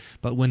scriptura.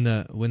 But when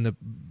the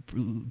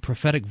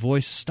prophetic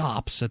voice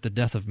stops at the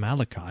death of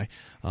Malachi,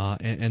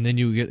 and then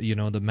you get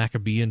the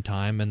Maccabean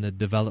time and the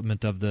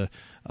development of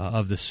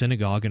the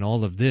synagogue and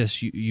all of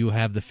this, you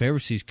have the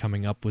Pharisees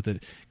coming up with a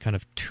kind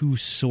of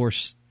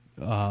two-source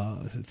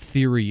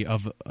theory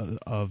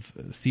of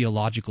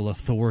theological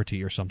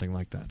authority or something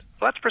like that.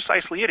 Well, that's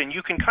precisely it, and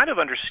you can kind of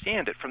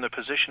understand it from the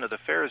position of the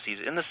Pharisees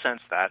in the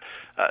sense that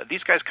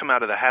these guys come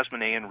out of the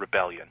Hasmonean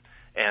rebellion,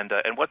 and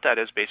what that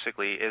is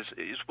basically is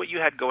what you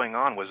had going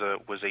on was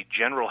a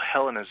general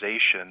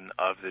Hellenization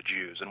of the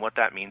Jews, and what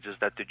that means is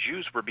that the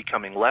Jews were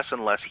becoming less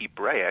and less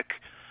Hebraic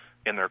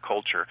in their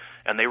culture,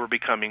 and they were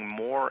becoming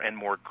more and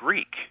more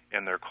Greek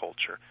in their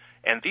culture.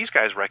 And these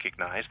guys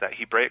recognized that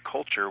Hebraic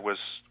culture was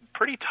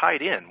pretty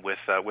tied in with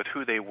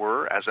who they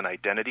were as an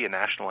identity, a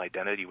national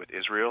identity with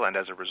Israel, and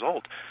as a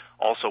result,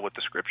 also what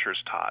the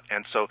Scriptures taught.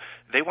 And so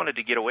they wanted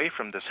to get away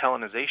from this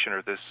Hellenization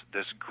or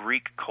this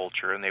Greek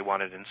culture, and they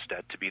wanted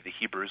instead to be the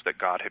Hebrews that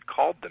God had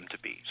called them to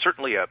be.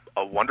 Certainly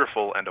a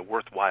wonderful and a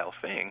worthwhile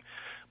thing,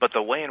 but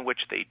the way in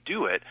which they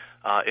do it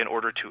in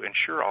order to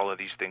ensure all of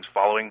these things,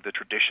 following the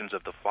traditions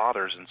of the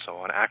fathers and so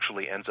on,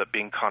 actually ends up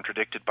being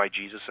contradicted by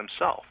Jesus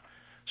himself.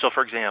 So,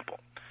 for example,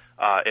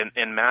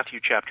 in Matthew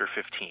chapter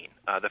 15,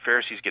 the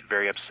Pharisees get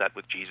very upset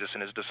with Jesus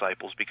and his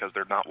disciples because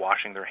they're not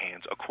washing their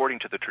hands according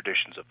to the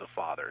traditions of the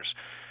fathers.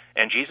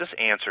 And Jesus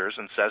answers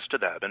and says to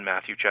them in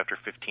Matthew chapter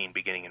 15,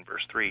 beginning in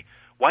verse 3,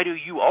 "Why do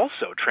you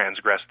also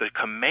transgress the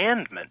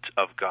commandment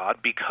of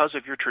God because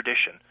of your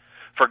tradition?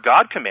 For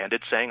God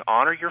commanded, saying,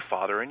 'Honor your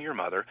father and your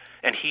mother,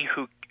 and he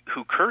who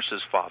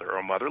curses father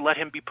or mother, let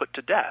him be put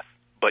to death.'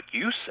 But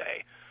you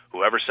say,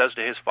 'Whoever says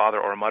to his father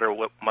or mother,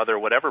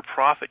 whatever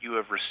profit you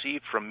have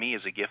received from me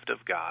is a gift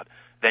of God,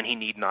 then he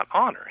need not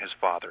honor his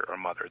father or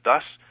mother.'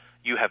 Thus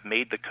you have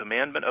made the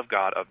commandment of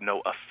God of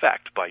no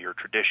effect by your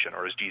tradition,"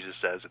 or as Jesus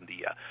says in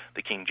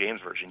the King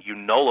James Version, "You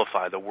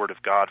nullify the word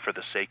of God for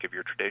the sake of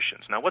your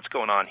traditions." Now, what's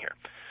going on here?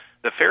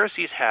 The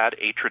Pharisees had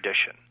a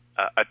tradition,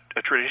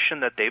 a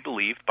tradition that they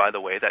believed, by the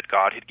way, that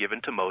God had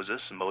given to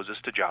Moses, and Moses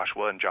to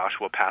Joshua, and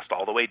Joshua passed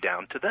all the way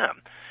down to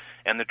them.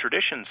 And the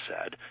tradition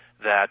said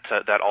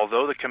that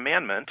although the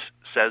commandment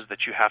says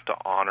that you have to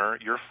honor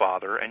your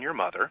father and your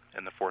mother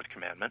in the fourth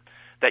commandment,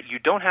 that you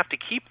don't have to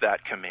keep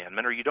that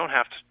commandment, or you don't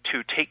have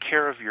to take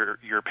care of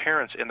your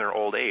parents in their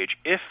old age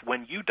if,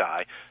 when you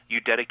die, you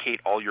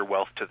dedicate all your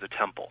wealth to the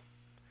temple.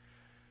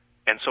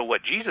 And so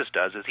what Jesus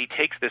does is he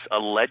takes this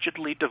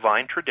allegedly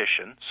divine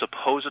tradition,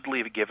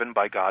 supposedly given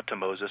by God to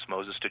Moses,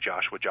 Moses to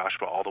Joshua,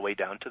 Joshua all the way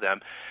down to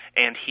them,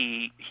 and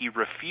he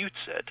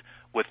refutes it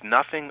with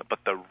nothing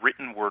but the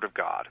written word of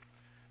God.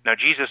 Now,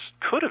 Jesus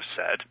could have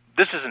said,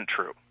 "This isn't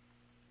true.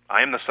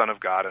 I am the Son of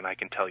God, and I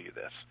can tell you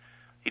this."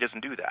 He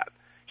doesn't do that.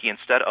 He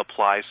instead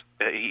appeals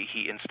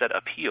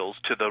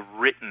to the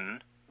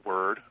written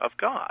word of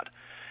God.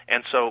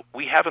 And so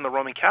we have in the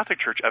Roman Catholic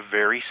Church a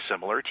very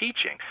similar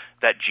teaching,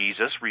 that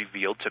Jesus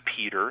revealed to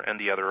Peter and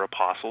the other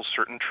apostles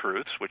certain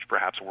truths which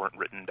perhaps weren't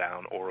written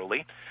down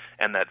orally,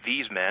 and that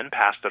these men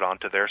passed it on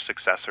to their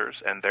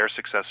successors and their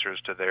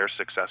successors to their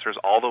successors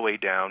all the way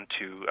down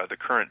to the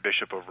current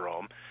Bishop of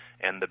Rome,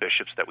 and the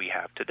bishops that we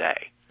have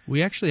today.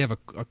 We actually have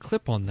a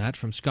clip on that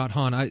from Scott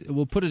Hahn.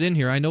 We'll put it in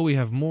here. I know we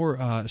have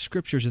more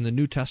scriptures in the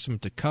New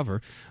Testament to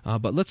cover,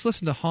 but let's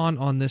listen to Hahn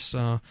on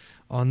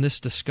this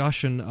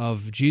discussion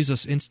of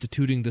Jesus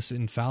instituting this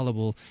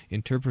infallible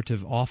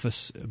interpretive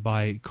office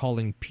by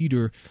calling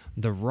Peter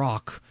the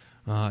Rock.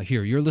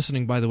 Here, you're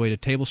listening, by the way, to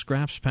Table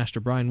Scraps. Pastor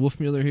Brian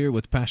Wolfmueller here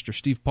with Pastor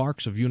Steve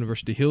Parks of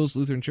University Hills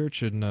Lutheran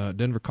Church in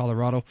Denver,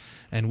 Colorado,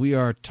 and we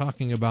are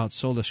talking about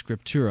Sola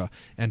Scriptura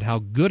and how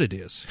good it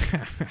is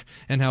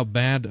and how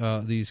bad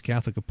these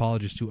Catholic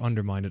apologists who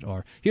undermine it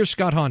are. Here's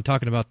Scott Hahn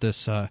talking about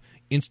this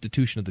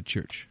institution of the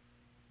Church.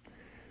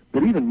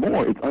 But even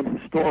more, it's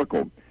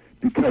unhistorical,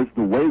 because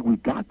the way we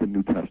got the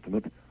New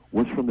Testament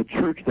was from the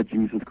church that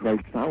Jesus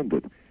Christ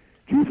founded.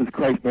 Jesus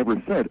Christ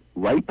never said,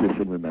 write this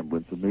in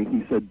remembrance of me.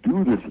 He said,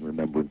 do this in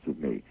remembrance of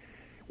me.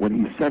 When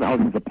he sent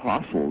out his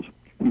apostles,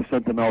 he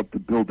sent them out to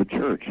build the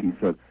church. He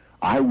said,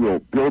 I will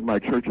build my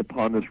church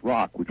upon this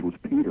rock, which was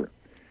Peter.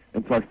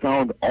 And so I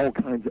found all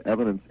kinds of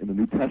evidence in the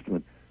New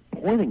Testament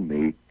pointing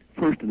me,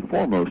 first and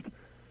foremost,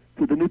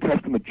 to the New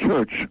Testament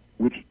church,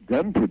 which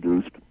then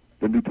produced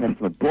the New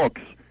Testament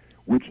books,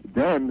 which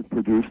then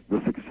produced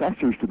the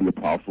successors to the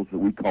apostles that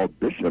we call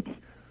bishops,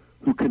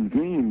 who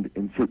convened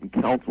in certain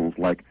councils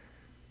like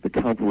the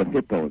Council of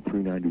Hippo in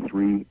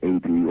 393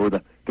 A.D. or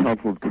the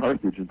Council of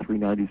Carthage in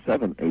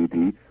 397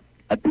 A.D.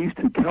 At these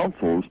two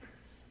councils,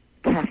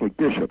 Catholic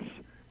bishops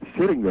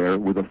sitting there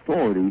with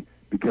authority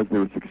because they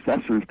were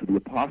successors to the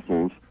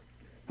apostles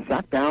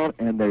sat down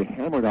and they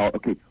hammered out,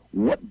 okay,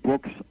 what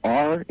books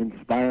are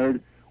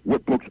inspired,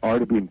 what books are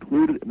to be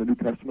included in the New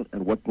Testament,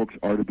 and what books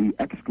are to be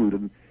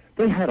excluded.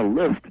 They had a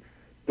list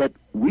that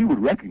we would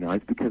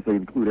recognize because they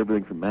include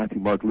everything from Matthew,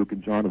 Mark, Luke,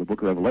 and John in the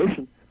book of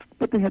Revelation,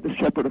 but they had the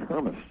Shepherd of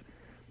Hermas.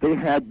 They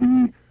had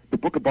the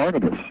book of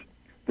Barnabas.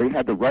 They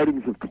had the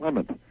writings of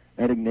Clement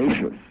and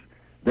Ignatius.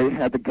 They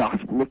had the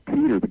Gospel of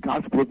Peter, the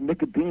Gospel of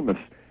Nicodemus.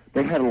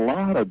 They had a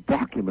lot of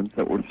documents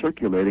that were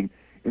circulating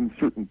in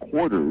certain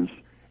quarters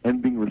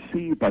and being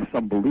received by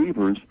some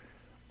believers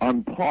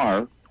on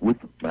par with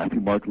Matthew,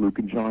 Mark, Luke,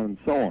 and John, and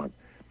so on.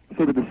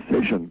 So the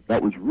decision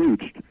that was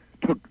reached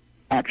took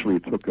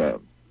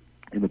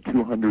in the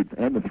 200s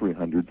and the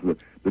 300s,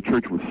 the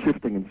church was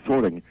sifting and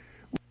sorting,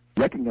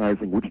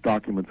 recognizing which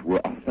documents were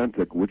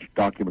authentic, which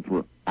documents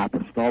were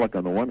apostolic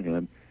on the one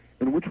hand,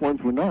 and which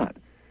ones were not.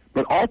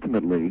 But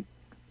ultimately,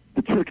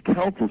 the church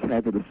councils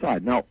had to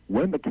decide. Now,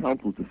 when the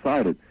councils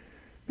decided,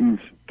 these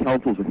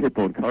councils of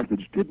Hippo and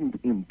Carthage didn't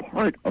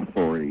impart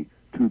authority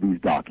to these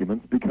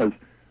documents because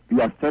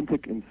the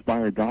authentic,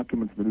 inspired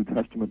documents in the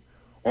New Testament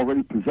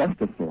already possessed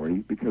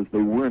authority because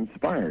they were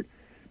inspired.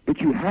 But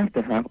you have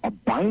to have a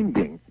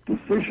binding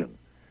decision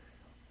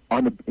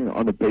on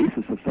the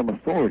basis of some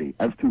authority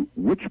as to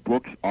which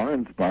books are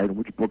inspired and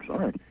which books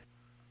aren't.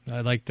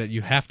 I like that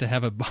you have to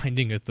have a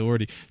binding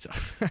authority. So,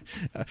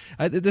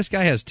 this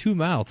guy has two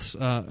mouths.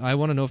 I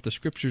want to know if the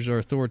scriptures are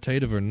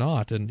authoritative or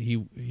not, and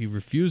he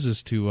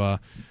refuses to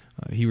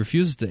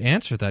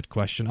answer that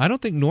question. I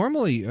don't think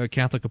normally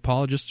Catholic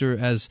apologists are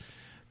as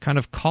kind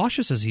of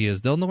cautious as he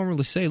is. They'll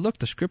normally say, look,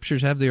 the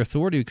scriptures have the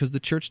authority because the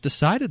church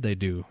decided they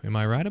do. Am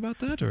I right about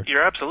that? Or?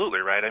 You're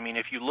absolutely right. I mean,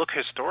 if you look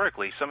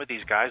historically, some of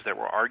these guys that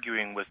were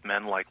arguing with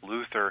men like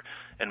Luther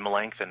and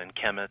Melanchthon and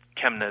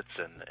Chemnitz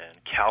and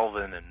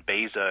Calvin and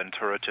Beza and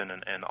Turretin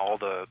and all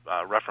the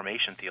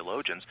Reformation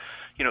theologians,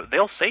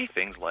 they'll say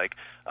things like,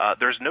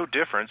 there's no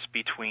difference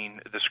between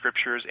the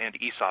scriptures and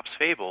Aesop's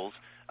fables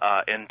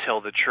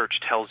until the church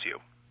tells you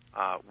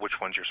which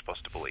ones you're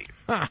supposed to believe.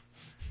 Huh.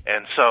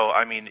 And so,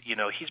 I mean,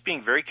 he's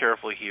being very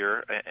careful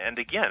here. And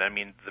again, I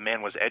mean, the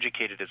man was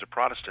educated as a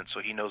Protestant, so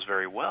he knows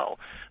very well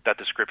that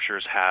the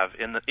Scriptures have,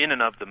 in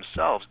and of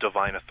themselves,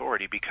 divine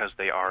authority because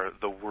they are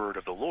the Word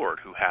of the Lord,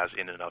 who has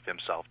in and of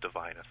himself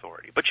divine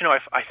authority. But,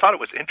 I thought it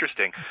was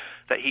interesting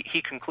that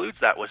he concludes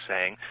that with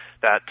saying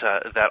that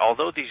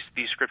although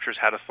these Scriptures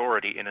had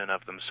authority in and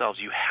of themselves,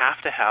 you have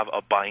to have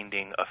a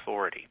binding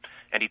authority.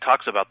 And he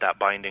talks about that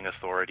binding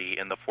authority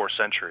in the 4th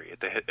century at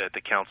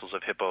the councils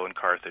of Hippo and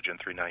Carthage in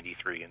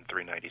 393 and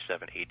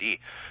 397 A.D.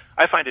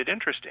 I find it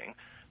interesting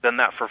then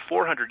that for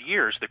 400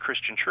 years the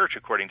Christian church,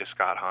 according to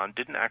Scott Hahn,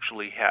 didn't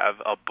actually have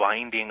a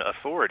binding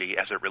authority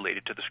as it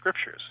related to the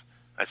scriptures.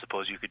 I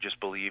suppose you could just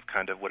believe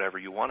kind of whatever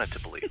you wanted to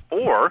believe.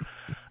 Or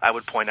I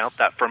would point out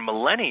that for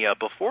millennia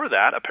before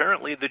that,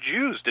 apparently the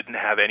Jews didn't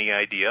have any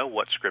idea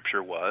what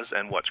Scripture was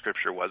and what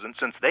Scripture wasn't,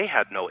 since they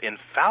had no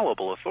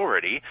infallible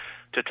authority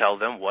to tell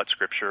them which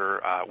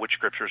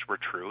Scriptures were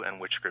true and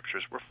which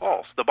Scriptures were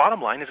false. The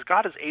bottom line is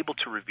God is able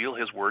to reveal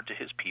His Word to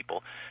His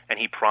people, and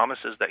He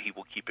promises that He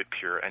will keep it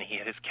pure, and He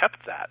has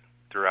kept that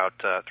throughout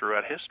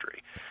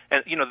history.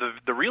 And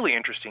the really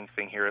interesting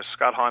thing here is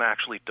Scott Hahn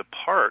actually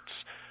departs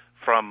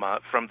from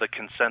the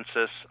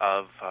consensus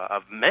of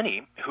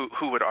many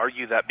who would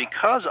argue that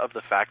because of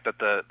the fact that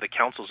the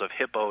councils of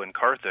Hippo and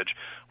Carthage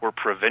were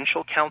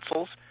provincial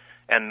councils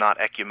and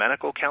not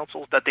ecumenical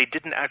councils, that they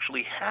didn't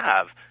actually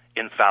have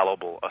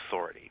infallible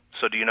authority.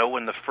 So do you know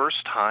when the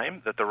first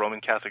time that the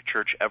Roman Catholic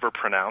Church ever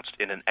pronounced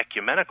in an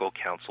ecumenical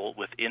council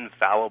with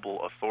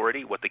infallible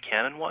authority what the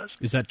canon was?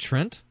 Is that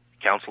Trent?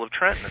 Council of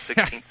Trent in the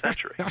 16th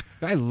century.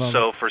 I love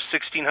So it. for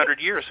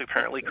 1,600 years,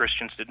 apparently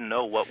Christians didn't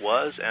know what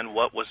was and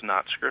what was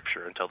not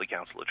Scripture until the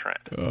Council of Trent.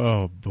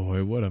 Oh,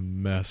 boy, what a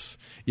mess.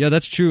 Yeah,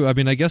 that's true. I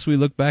mean, I guess we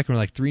look back and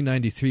we're like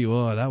 393.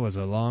 Oh, that was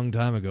a long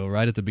time ago,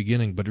 right at the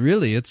beginning. But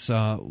really, it's,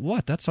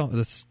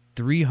 that's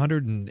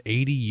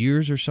 380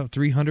 years or so,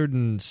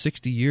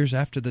 360 years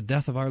after the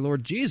death of our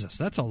Lord Jesus.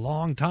 That's a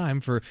long time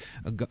for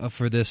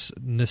this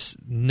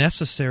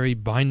necessary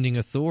binding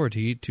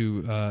authority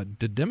to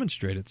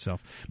demonstrate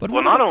itself. But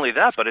well, not only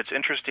that, but it's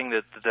interesting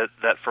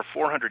that for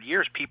 400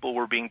 years people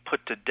were being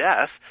put to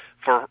death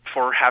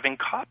for having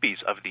copies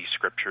of these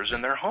scriptures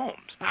in their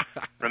homes.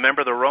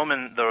 Remember, the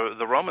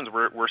Romans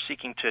were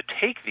seeking to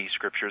take these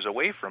scriptures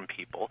away from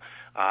people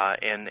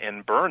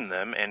and burn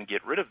them and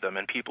get rid of them,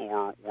 and people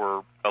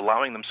were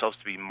allowing themselves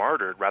to be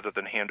martyred rather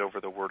than hand over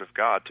the Word of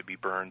God to be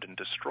burned and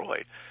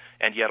destroyed.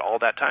 And yet all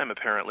that time,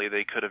 apparently,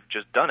 they could have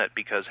just done it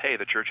because, hey,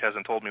 the church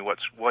hasn't told me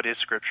what is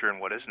Scripture and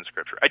what isn't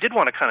Scripture. I did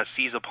want to kind of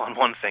seize upon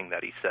one thing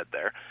that he said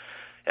there.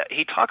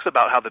 He talks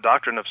about how the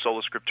doctrine of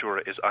sola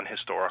scriptura is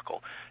unhistorical.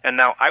 And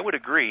now I would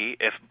agree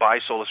if by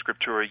sola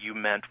scriptura you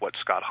meant what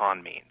Scott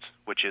Hahn means,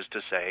 which is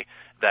to say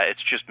that it's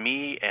just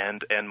me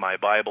and my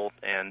Bible,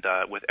 and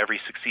with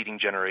every succeeding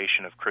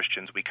generation of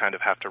Christians we kind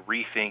of have to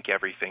rethink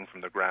everything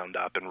from the ground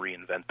up and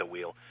reinvent the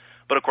wheel.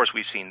 But of course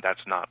we've seen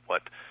that's not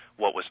what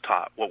was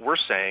taught. What we're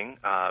saying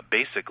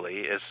basically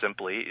is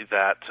simply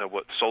that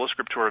what sola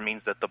scriptura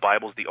means that the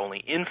Bible is the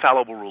only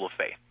infallible rule of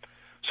faith.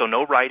 So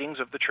no writings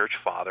of the church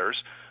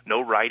fathers,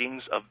 no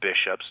writings of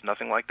bishops,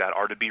 nothing like that,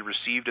 are to be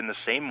received in the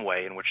same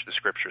way in which the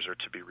scriptures are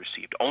to be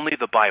received. Only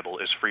the Bible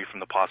is free from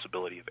the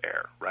possibility of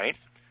error, right?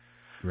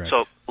 Right.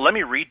 So let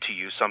me read to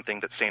you something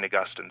that St.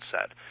 Augustine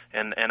said.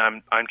 And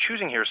I'm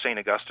choosing here St.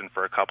 Augustine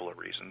for a couple of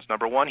reasons.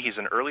 Number one, he's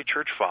an early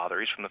church father.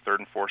 He's from the 3rd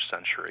and 4th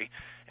century.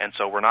 And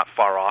so we're not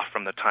far off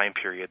from the time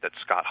period that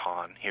Scott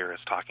Hahn here is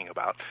talking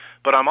about.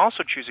 But I'm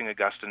also choosing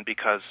Augustine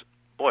because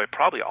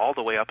probably all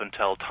the way up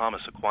until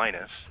Thomas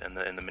Aquinas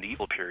in the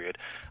medieval period,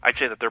 I'd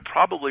say that there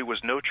probably was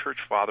no church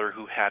father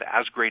who had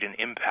as great an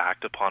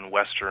impact upon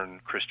Western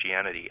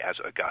Christianity as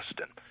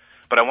Augustine.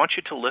 But I want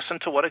you to listen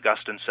to what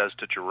Augustine says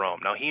to Jerome.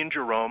 Now, he and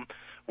Jerome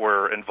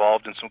were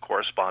involved in some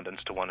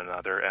correspondence to one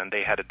another, and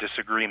they had a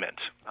disagreement.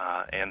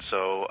 And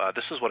so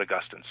this is what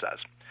Augustine says.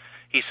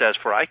 He says,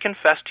 "For I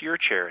confess to your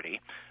charity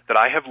that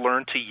I have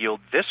learned to yield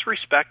this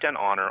respect and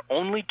honor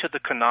only to the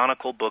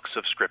canonical books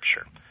of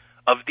Scripture.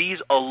 Of these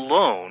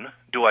alone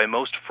do I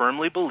most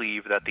firmly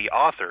believe that the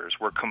authors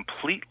were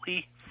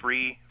completely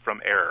free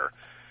from error.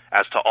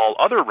 As to all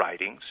other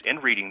writings, in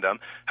reading them,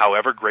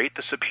 however great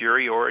the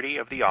superiority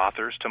of the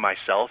authors to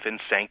myself in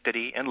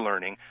sanctity and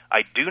learning,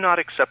 I do not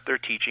accept their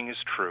teaching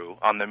as true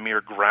on the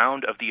mere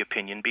ground of the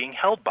opinion being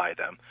held by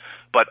them,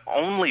 but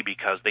only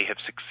because they have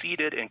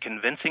succeeded in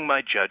convincing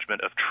my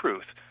judgment of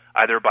truth,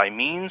 either by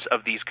means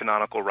of these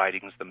canonical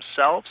writings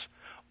themselves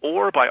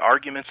or by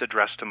arguments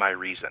addressed to my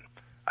reason.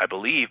 I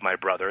believe, my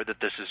brother, that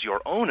this is your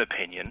own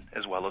opinion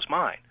as well as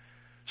mine."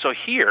 So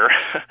here,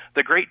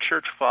 the great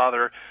church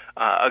father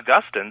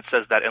Augustine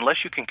says that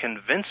unless you can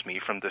convince me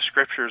from the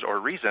scriptures or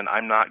reason,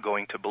 I'm not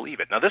going to believe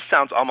it. Now, this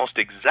sounds almost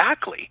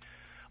exactly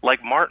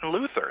like Martin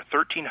Luther,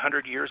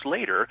 1,300 years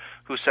later,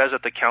 who says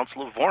at the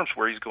Council of Worms,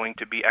 where he's going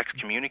to be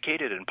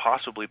excommunicated and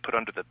possibly put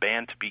under the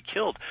ban to be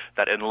killed,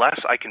 that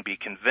unless I can be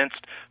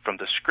convinced from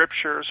the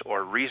scriptures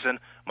or reason,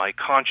 my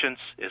conscience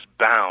is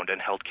bound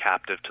and held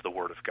captive to the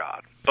Word of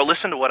God. But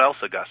listen to what else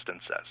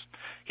Augustine says.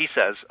 He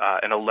says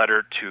in a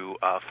letter to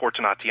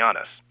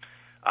Fortunatianus,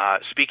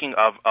 speaking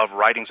of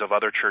writings of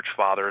other church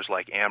fathers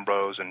like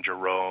Ambrose and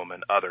Jerome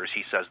and others,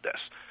 he says this: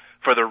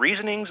 "For the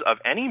reasonings of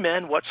any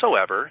men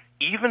whatsoever,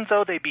 even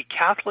though they be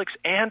Catholics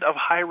and of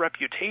high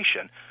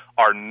reputation,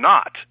 are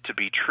not to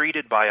be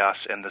treated by us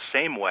in the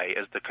same way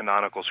as the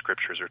canonical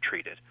scriptures are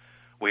treated.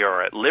 We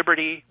are at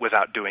liberty,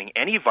 without doing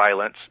any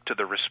violence to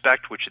the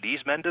respect which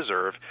these men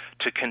deserve,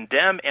 to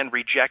condemn and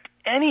reject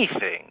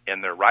anything in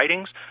their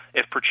writings,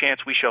 if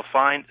perchance we shall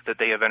find that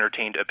they have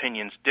entertained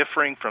opinions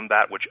differing from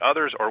that which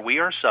others or we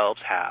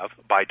ourselves have,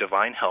 by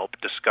divine help,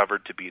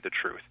 discovered to be the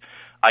truth.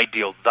 I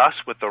deal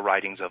thus with the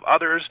writings of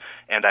others,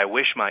 and I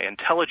wish my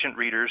intelligent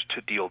readers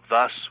to deal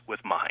thus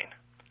with mine."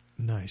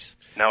 Nice.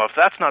 Now, if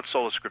that's not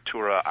sola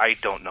scriptura, I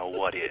don't know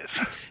what is.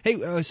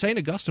 Hey, St.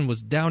 Augustine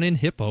was down in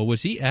Hippo.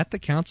 Was he at the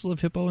Council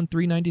of Hippo in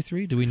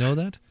 393? Do we know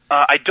that?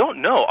 I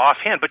don't know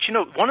offhand, but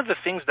one of the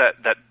things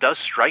that does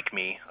strike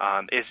me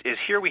is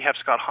here we have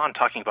Scott Hahn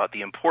talking about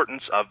the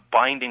importance of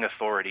binding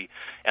authority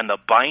and the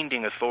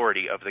binding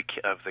authority of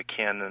the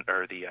canon,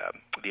 or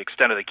the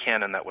extent of the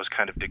canon that was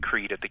kind of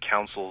decreed at the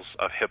councils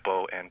of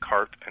Hippo and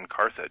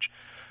Carthage.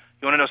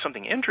 You want to know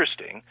something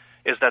interesting?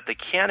 Is that the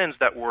canons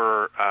that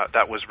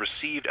was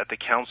received at the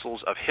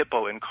councils of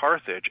Hippo and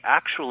Carthage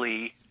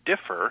actually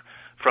differ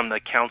from the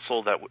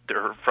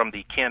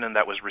canon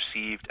that was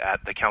received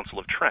at the Council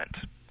of Trent.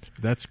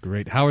 That's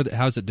great. How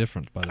is it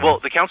different, by the way? Well,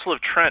 the Council of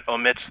Trent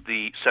omits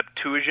the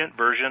Septuagint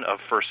version of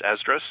First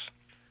Esdras,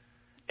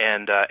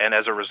 and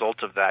as a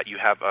result of that, you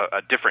have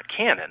a different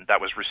canon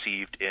that was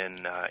received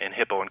in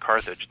Hippo and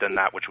Carthage than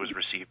that which was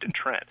received in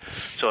Trent.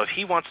 So if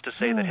he wants to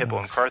say that Hippo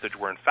and Carthage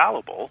were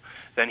infallible,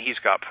 then he's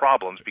got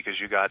problems because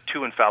you got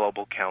two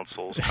infallible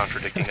councils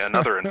contradicting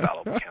another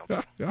infallible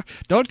council.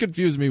 Don't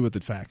confuse me with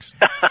the facts.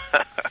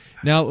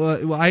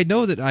 Now, I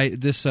know that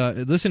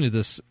listening to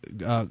this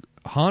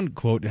Hahn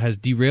quote has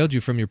derailed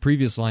you from your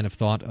previous line of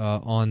thought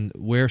on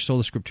where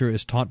Sola Scriptura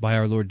is taught by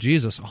our Lord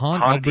Jesus.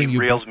 Hahn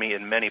derails me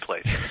in many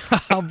places.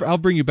 I'll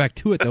bring you back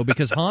to it, though,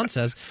 because Hahn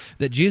says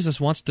that Jesus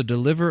wants to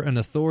deliver an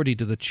authority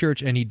to the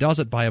church, and he does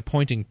it by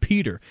appointing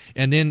Peter.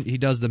 And then he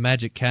does the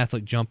magic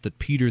Catholic jump that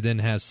Peter then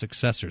has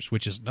successors,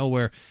 which is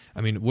nowhere.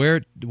 I mean,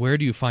 where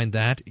do you find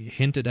that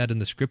hinted at in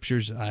the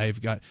Scriptures?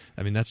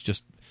 That's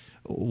just...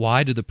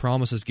 Why do the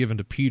promises given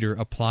to Peter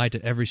apply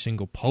to every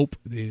single pope?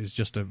 It is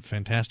just a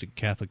fantastic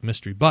Catholic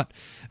mystery. But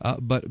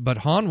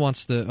Hahn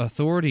wants the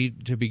authority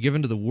to be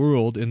given to the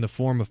world in the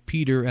form of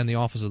Peter and the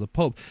office of the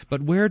pope.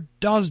 But where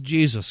does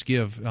Jesus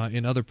give,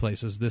 in other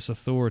places, this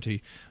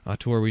authority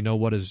to where we know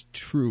what is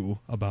true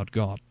about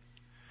God?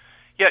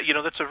 Yeah,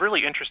 that's a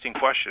really interesting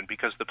question,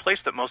 because the place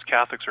that most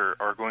Catholics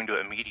are going to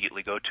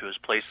immediately go to is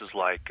places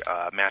like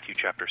Matthew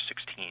chapter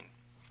 16.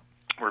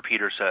 Where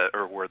Peter said,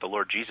 or where the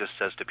Lord Jesus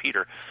says to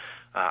Peter,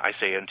 "I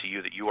say unto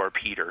you that you are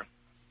Peter,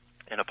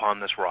 and upon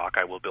this rock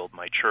I will build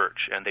my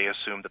church." And they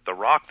assume that the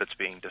rock that's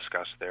being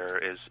discussed there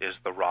is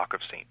the rock of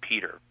St.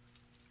 Peter.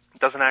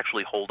 It doesn't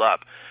actually hold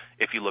up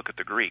if you look at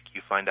the Greek.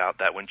 You find out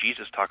that when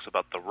Jesus talks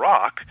about the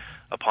rock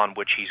upon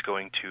which he's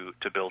going to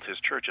build his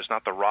church, it's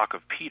not the rock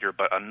of Peter,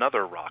 but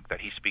another rock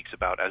that he speaks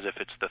about as if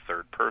it's the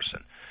third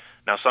person.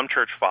 Now, some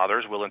church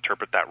fathers will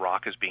interpret that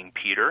rock as being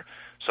Peter.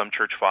 Some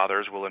church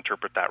fathers will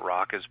interpret that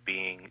rock as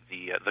being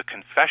the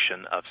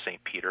confession of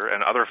St. Peter,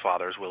 and other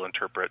fathers will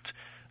interpret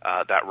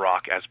that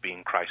rock as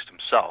being Christ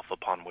himself,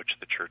 upon which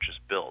the church is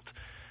built.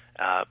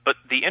 But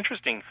the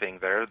interesting thing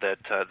there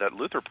that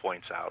Luther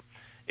points out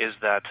is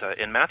that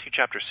in Matthew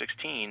chapter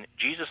 16,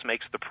 Jesus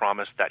makes the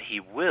promise that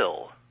he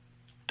will,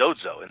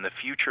 dozo, in the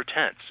future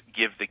tense,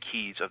 give the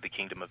keys of the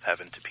kingdom of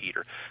heaven to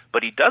Peter.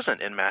 But he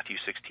doesn't, in Matthew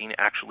 16,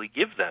 actually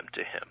give them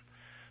to him.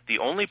 The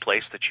only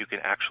place that you can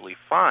actually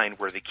find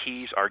where the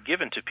keys are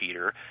given to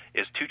Peter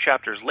is 2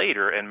 chapters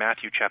later in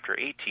Matthew chapter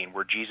 18,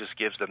 where Jesus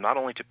gives them not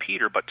only to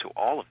Peter, but to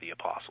all of the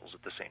apostles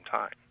at the same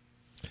time.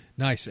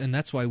 Nice, and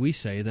that's why we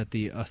say that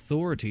the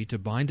authority to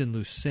bind and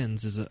loose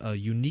sins is a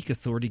unique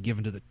authority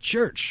given to the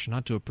church,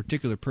 not to a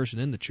particular person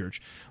in the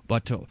church,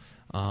 but to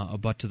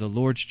the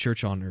Lord's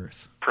church on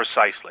earth.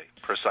 Precisely.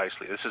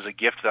 This is a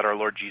gift that our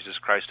Lord Jesus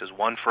Christ has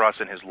won for us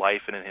in his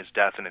life and in his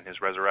death and in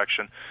his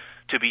resurrection,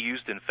 to be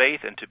used in faith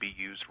and to be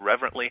used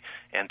reverently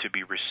and to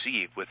be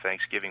received with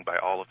thanksgiving by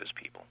all of his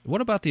people. What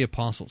about the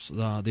apostles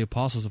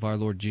of our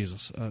Lord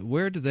Jesus?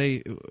 Where do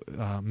they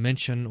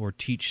mention or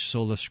teach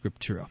Sola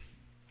Scriptura?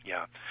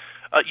 Yeah.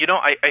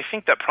 I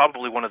think that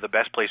probably one of the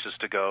best places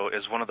to go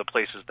is one of the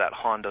places that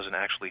Hahn doesn't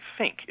actually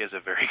think is a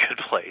very good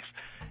place,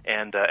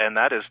 and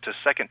that is to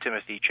 2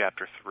 Timothy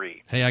chapter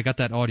 3. Hey, I got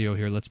that audio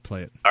here. Let's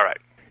play it. All right.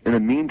 In the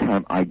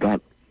meantime, I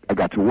got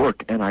to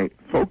work, and I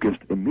focused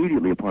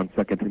immediately upon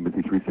 2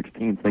 Timothy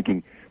 3:16,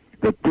 thinking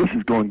that this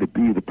is going to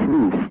be the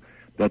proof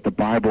that the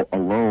Bible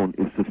alone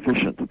is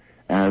sufficient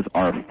as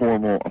our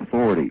formal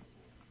authority.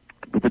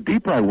 But the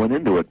deeper I went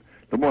into it,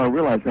 the more I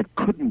realized that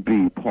couldn't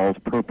be Paul's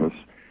purpose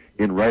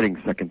in writing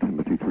 2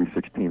 Timothy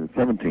 3:16 and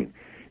 17.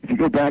 If you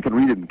go back and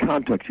read it in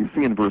context, you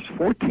see in verse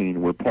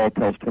 14 where Paul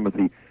tells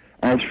Timothy,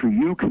 "As for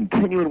you,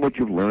 continue in what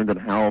you've learned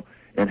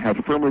and have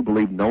firmly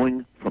believed,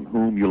 knowing from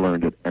whom you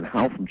learned it, and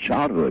how from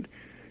childhood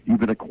you've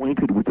been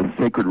acquainted with the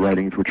sacred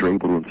writings which are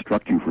able to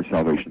instruct you for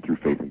salvation through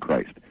faith in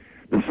Christ."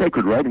 The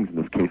sacred writings in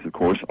this case, of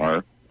course,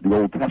 are the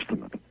Old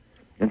Testament.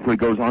 And so he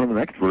goes on in the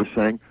next verse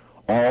saying,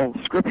 all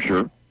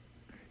Scripture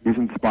is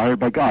inspired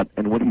by God.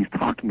 And what he's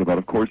talking about,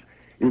 of course,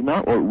 is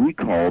not what we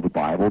call the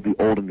Bible, the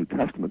Old and New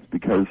Testaments,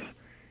 because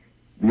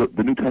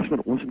the New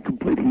Testament wasn't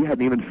complete. He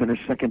hadn't even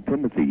finished 2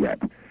 Timothy yet.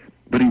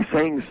 But he's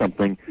saying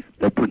something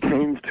that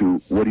pertains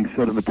to what he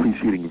said in the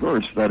preceding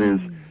verse, that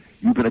is,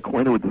 you've been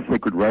acquainted with the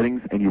sacred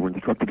writings and you were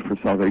instructed for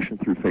salvation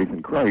through faith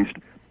in Christ.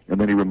 And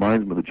then he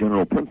reminds them of the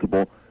general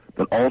principle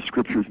that all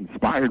Scripture is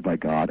inspired by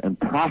God and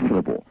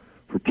profitable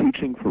for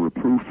teaching, for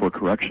reproof, for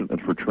correction,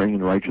 and for training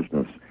in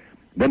righteousness.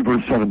 Then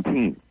verse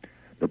 17,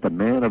 that the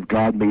man of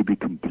God may be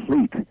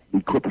complete,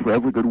 equipped for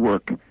every good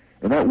work.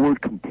 And that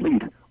word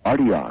complete,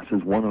 artios,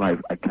 is one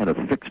that I kind of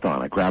fixed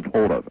on, I grabbed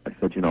hold of. I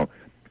said,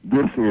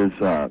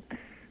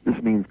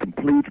 this means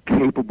complete,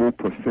 capable,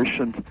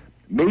 proficient,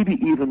 maybe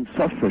even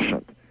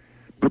sufficient.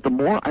 But the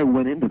more I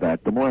went into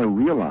that, the more I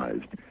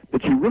realized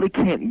that you really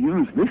can't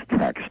use this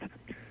text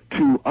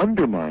to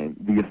undermine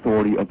the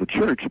authority of the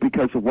church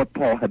because of what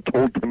Paul had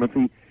told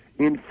Timothy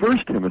in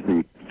 1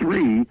 Timothy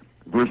 3,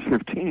 verse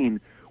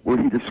 15,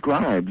 where he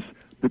describes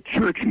the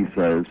church, he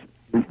says,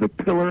 is the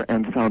pillar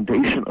and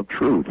foundation of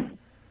truth.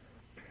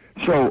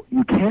 So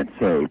you can't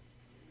say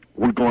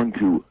we're going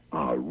to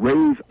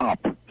raise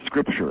up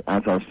Scripture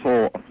as our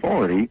sole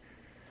authority.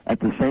 At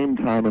the same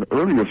time, an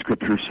earlier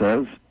Scripture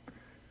says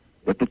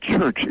that the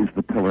church is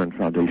the pillar and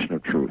foundation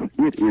of truth.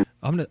 It is.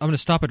 I'm going to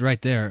stop it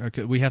right there.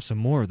 We have some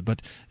more,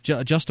 but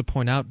just to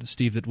point out,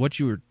 Steve, that what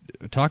you were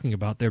talking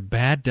about, their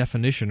bad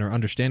definition or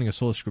understanding of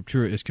sola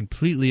scriptura is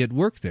completely at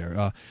work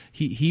there.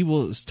 He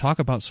will talk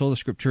about sola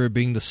scriptura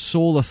being the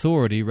sole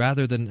authority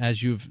rather than,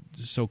 as you've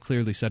so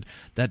clearly said,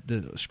 that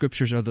the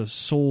Scriptures are the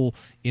sole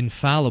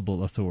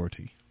infallible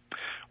authority.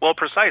 Well,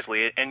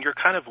 precisely, and you're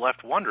kind of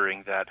left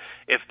wondering that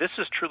if this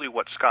is truly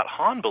what Scott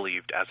Hahn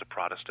believed as a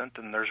Protestant,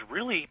 then there's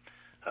really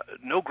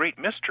no great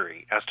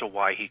mystery as to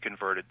why he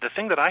converted. The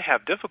thing that I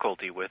have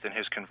difficulty with in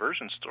his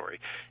conversion story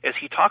is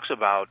he talks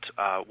about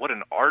what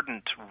an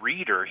ardent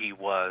reader he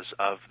was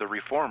of the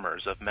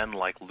Reformers, of men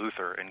like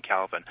Luther and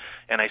Calvin,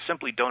 and I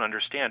simply don't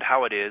understand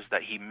how it is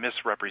that he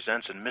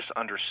misrepresents and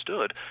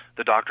misunderstood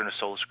the doctrine of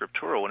sola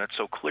scriptura when it's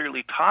so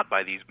clearly taught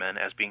by these men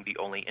as being the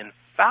only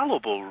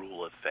infallible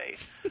rule of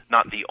faith,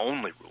 not the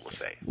only rule of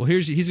faith. Well,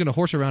 he's going to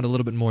horse around a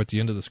little bit more at the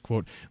end of this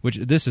quote, which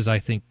this is, I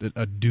think,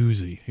 a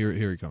doozy. Here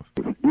he comes.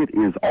 It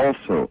is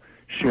also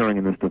sharing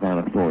in this divine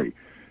authority.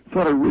 So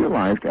what I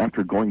realized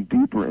after going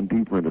deeper and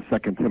deeper into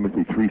 2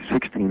 Timothy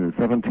 3:16 and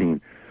 17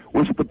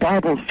 was that the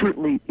Bible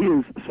certainly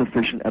is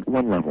sufficient at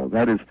one level.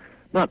 That is,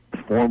 not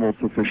formal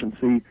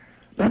sufficiency,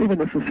 not even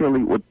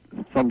necessarily what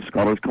some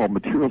scholars call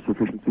material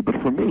sufficiency,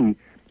 but for me,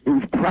 it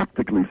was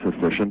practically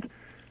sufficient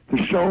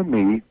to show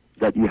me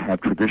that you have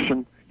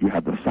tradition, you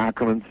have the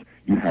sacraments,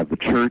 you have the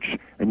church,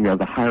 and you have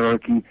the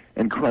hierarchy,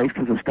 and Christ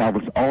has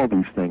established all of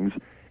these things.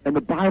 And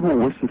the Bible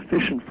was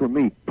sufficient for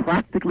me,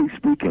 practically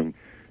speaking,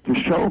 to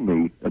show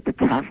me that the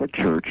Catholic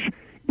Church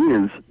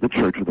is the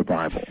Church of the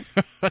Bible.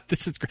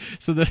 This is great.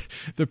 So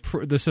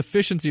the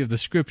sufficiency of the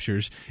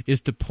Scriptures is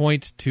to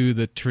point to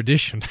the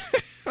tradition.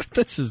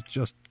 This is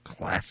just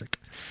classic.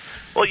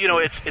 Well,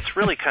 it's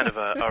really kind of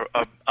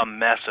a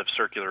mess of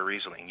circular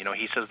reasoning.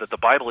 He says that the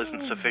Bible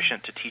isn't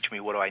sufficient to teach me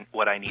what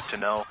I need to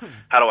know.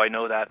 How do I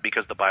know that?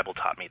 Because the Bible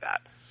taught me that.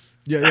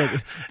 Yeah.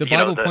 The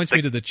Bible points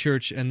me to the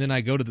church, and then I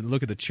go to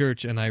look at the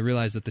church, and I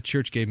realize that the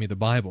church gave me the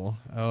Bible.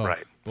 Oh,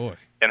 right. Boy.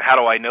 And how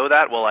do I know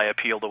that? Well, I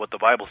appeal to what the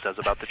Bible says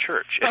about the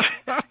church.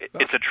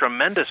 It's a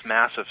tremendous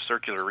mass of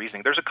circular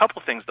reasoning. There's a couple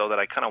of things, though, that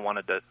I kind of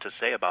wanted to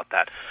say about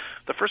that.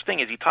 The first thing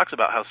is he talks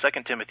about how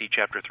 2 Timothy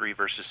chapter 3,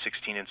 verses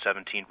 16 and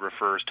 17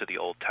 refers to the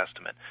Old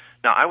Testament.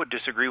 Now, I would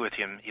disagree with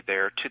him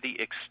there to the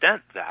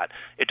extent that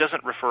it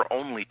doesn't refer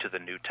only to the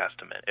New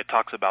Testament. It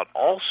talks about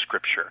all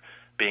Scripture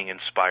being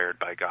inspired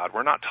by God.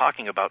 We're not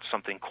talking about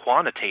something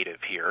quantitative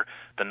here,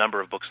 the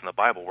number of books in the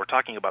Bible. We're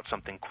talking about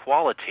something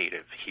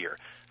qualitative here.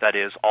 That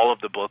is, all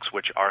of the books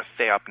which are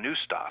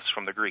theopneustos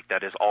from the Greek.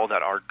 That is, all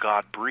that are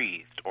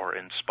God-breathed or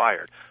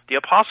inspired. The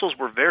apostles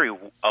were very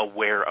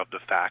aware of the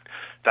fact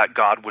that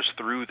God was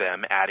through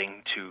them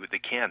adding to the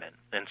canon.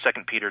 In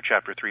 2 Peter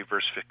chapter 3,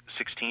 verse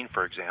 16,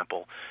 for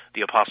example,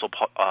 the Apostle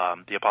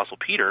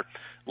Peter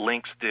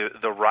links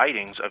the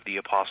writings of the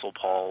Apostle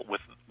Paul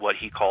with what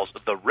he calls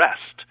the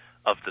rest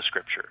of the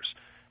Scriptures.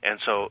 And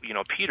so,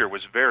 Peter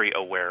was very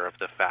aware of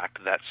the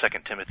fact that 2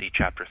 Timothy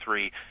chapter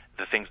 3,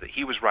 the things that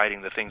he was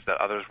writing, the things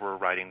that others were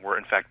writing, were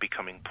in fact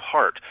becoming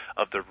part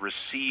of the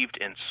received,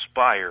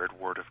 inspired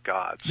Word of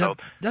God. So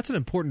that's an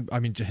important,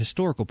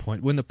 historical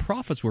point. When the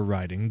prophets were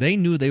writing, they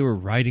knew they were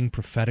writing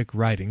prophetic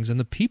writings, and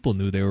the people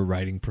knew they were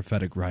writing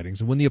prophetic writings.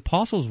 And when the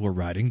apostles were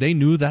writing, they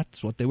knew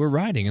that's what they were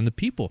writing, and the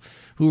people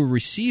who were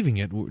receiving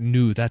it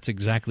knew that's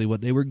exactly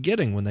what they were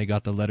getting when they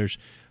got the letters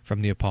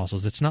from the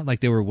apostles. It's not like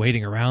they were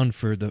waiting around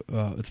for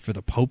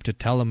the Pope to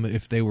tell them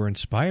if they were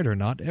inspired or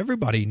not.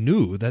 Everybody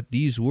knew that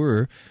these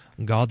were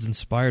God's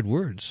inspired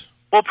words.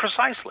 Well,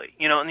 precisely.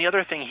 And the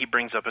other thing he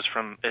brings up is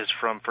from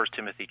 1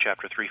 Timothy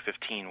chapter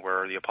 3:15,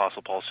 where the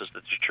Apostle Paul says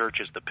that the church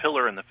is the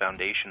pillar and the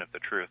foundation of the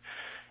truth,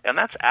 and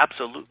that's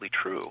absolutely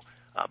true.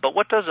 But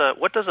what does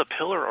a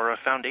pillar or a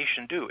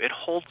foundation do? It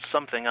holds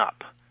something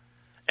up,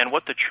 and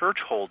what the church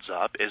holds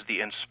up is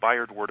the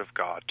inspired Word of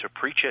God, to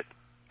preach it,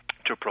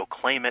 to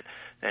proclaim it,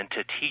 and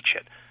to teach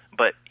it.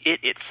 But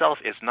it itself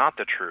is not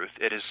the truth.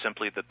 It is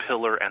simply the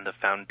pillar and the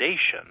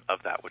foundation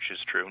of that which is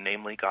true,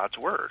 namely God's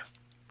Word.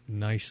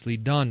 Nicely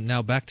done.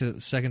 Now back to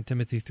 2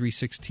 Timothy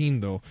 3:16,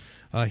 though.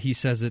 He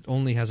says it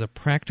only has a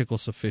practical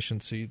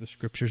sufficiency, the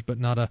Scriptures, but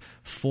not a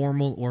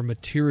formal or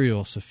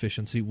material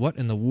sufficiency. What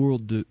in the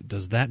world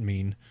does that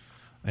mean,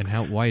 and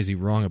why is he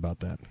wrong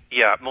about that?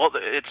 Yeah, well,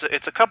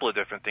 it's a couple of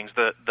different things.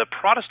 The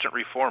Protestant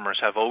Reformers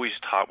have always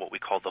taught what we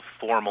call the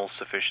formal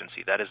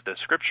sufficiency. That is, the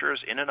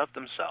Scriptures in and of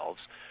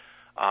themselves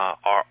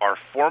are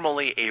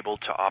formally able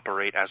to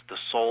operate as the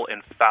sole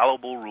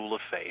infallible rule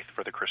of faith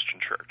for the Christian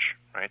church.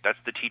 Right? That's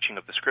the teaching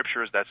of the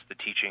Scriptures. That's the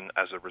teaching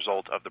as a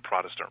result of the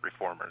Protestant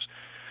Reformers.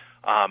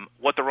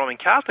 What the Roman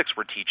Catholics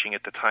were teaching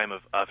at the time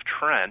of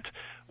Trent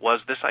was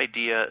this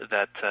idea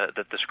that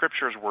the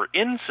Scriptures were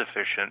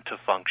insufficient to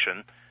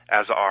function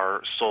as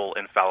our sole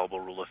infallible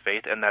rule of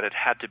faith, and that it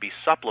had to be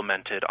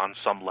supplemented on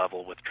some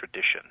level with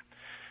tradition.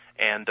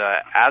 And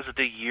as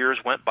the years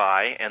went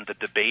by and the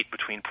debate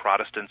between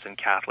Protestants and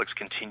Catholics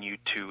continued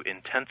to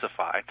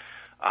intensify,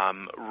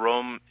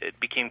 Rome, it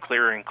became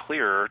clearer and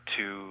clearer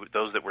to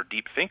those that were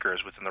deep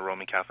thinkers within the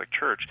Roman Catholic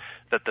Church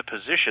that the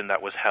position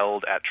that was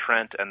held at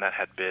Trent and that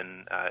had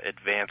been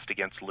advanced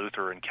against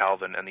Luther and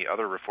Calvin and the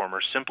other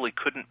reformers simply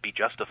couldn't be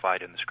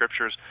justified in the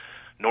Scriptures,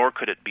 nor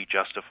could it be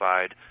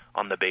justified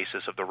on the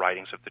basis of the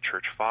writings of the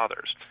Church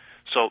Fathers.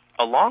 So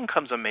along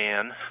comes a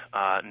man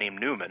named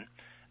Newman,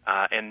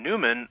 and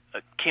Newman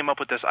came up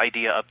with this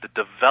idea of the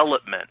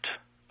development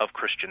of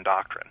Christian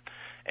doctrine.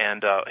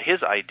 And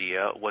his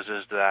idea was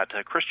that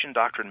Christian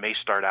doctrine may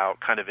start out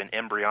kind of in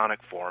embryonic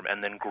form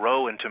and then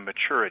grow into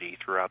maturity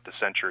throughout the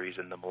centuries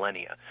and the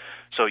millennia.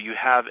 So you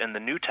have in the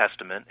New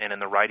Testament and in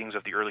the writings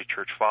of the early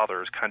Church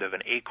Fathers kind of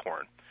an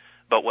acorn.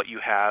 But what you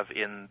have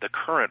in the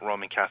current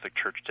Roman Catholic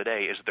Church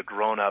today is the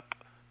grown-up,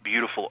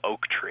 beautiful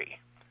oak tree.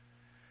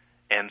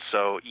 And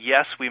so,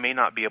 yes, we may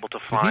not be able to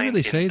find. Did he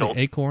really say the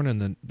acorn and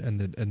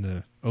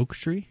the oak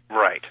tree?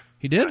 Right.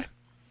 He did? Right.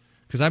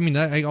 Because, I mean,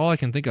 all I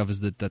can think of is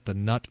that the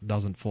nut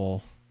doesn't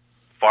fall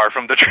far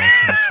from the tree.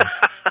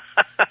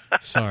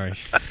 Sorry.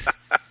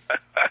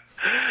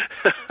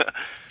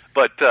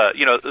 But,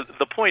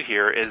 the point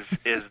here is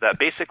that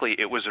basically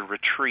it was a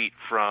retreat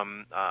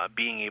from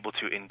being able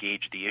to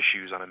engage the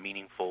issues on a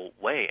meaningful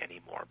way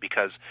anymore.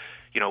 Because,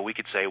 we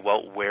could say,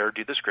 well, where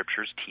do the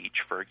Scriptures teach,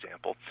 for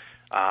example,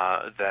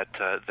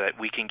 that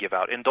we can give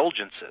out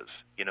indulgences,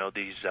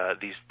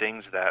 these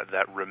things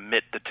that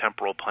remit the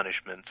temporal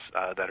punishments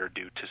that are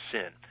due to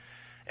sin.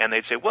 And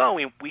they'd say, well,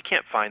 we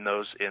can't find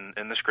those in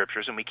the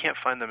Scriptures, and we can't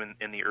find them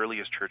in the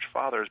earliest Church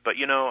Fathers, but,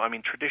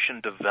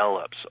 tradition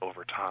develops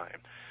over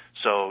time.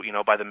 So,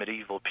 by the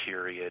medieval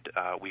period,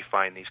 we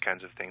find these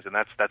kinds of things, and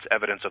that's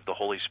evidence of the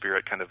Holy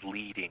Spirit kind of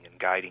leading and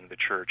guiding the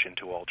church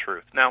into all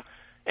truth. Now,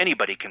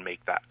 anybody can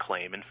make that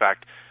claim. In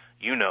fact,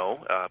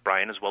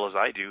 Brian, as well as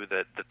I do,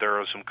 that there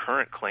are some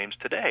current claims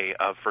today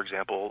of, for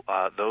example,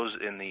 those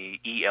in the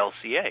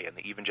ELCA, in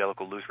the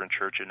Evangelical Lutheran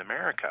Church in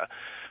America,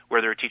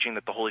 where they're teaching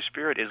that the Holy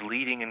Spirit is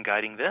leading and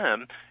guiding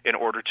them in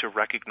order to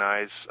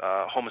recognize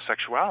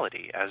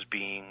homosexuality as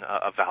being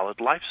a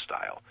valid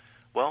lifestyle.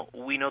 Well,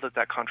 we know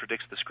that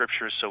contradicts the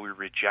Scriptures, so we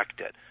reject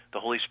it. The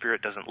Holy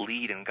Spirit doesn't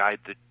lead and guide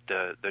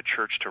the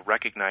church to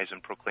recognize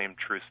and proclaim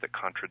truths that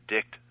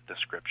contradict the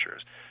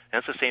Scriptures. And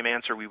it's the same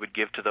answer we would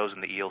give to those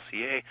in the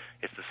ELCA.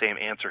 It's the same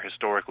answer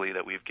historically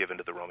that we've given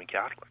to the Roman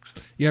Catholics.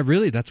 Yeah,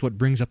 really, that's what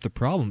brings up the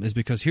problem, is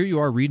because here you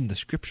are reading the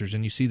Scriptures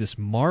and you see this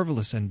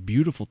marvelous and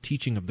beautiful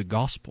teaching of the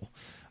gospel.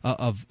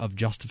 Of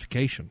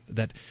justification,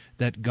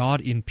 that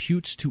God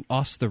imputes to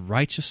us the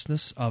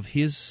righteousness of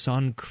His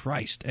Son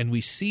Christ, and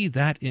we see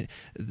that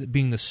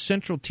being the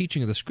central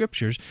teaching of the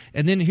Scriptures.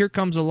 And then here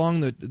comes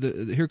along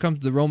here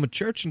comes the Roman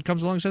Church and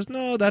comes along and says,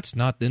 no, that's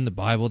not in the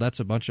Bible. That's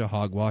a bunch of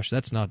hogwash.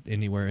 That's not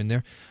anywhere in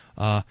there.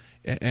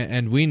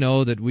 And we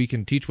know that we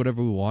can teach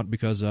whatever we want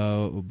because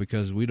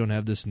we don't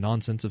have this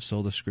nonsense of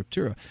sola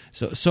scriptura.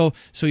 So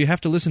you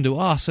have to listen to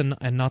us and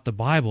not the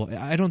Bible.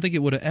 I don't think it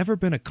would have ever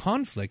been a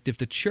conflict if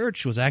the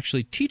church was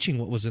actually teaching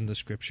what was in the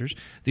Scriptures.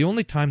 The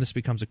only time this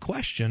becomes a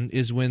question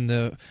is when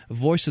the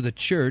voice of the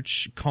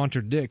church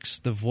contradicts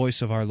the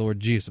voice of our Lord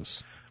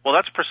Jesus. Well,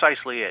 that's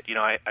precisely it.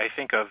 I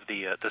think of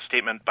the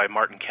statement by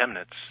Martin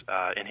Chemnitz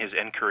in his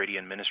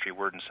Enchiridion Ministry,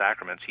 Word and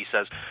Sacraments. He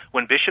says,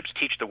 when bishops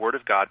teach the Word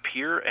of God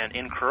pure and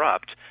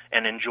incorrupt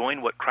and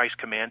enjoin what Christ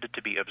commanded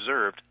to be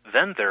observed,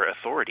 then their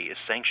authority is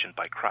sanctioned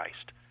by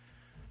Christ.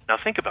 Now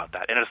think about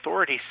that. An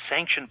authority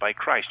sanctioned by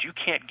Christ, you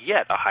can't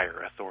get a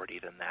higher authority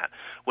than that.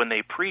 When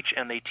they preach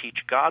and they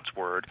teach God's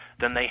Word,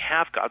 then they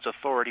have God's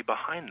authority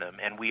behind them,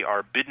 and we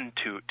are bidden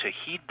to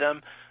heed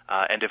them.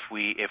 And if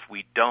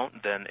we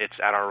don't, then it's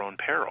at our own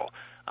peril.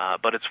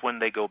 But it's when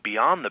they go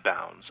beyond the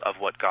bounds of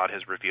what God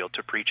has revealed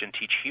to preach and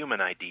teach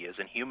human ideas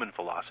and human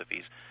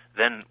philosophies,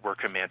 then we're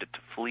commanded to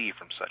flee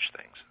from such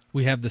things.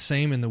 We have the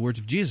same in the words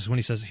of Jesus when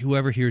He says,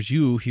 whoever hears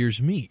you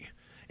hears me.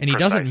 And He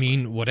doesn't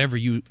mean whatever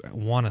you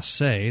want to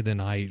say, then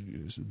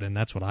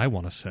that's what I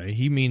want to say.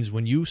 He means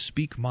when you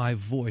speak my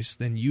voice,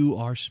 then you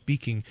are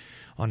speaking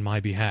on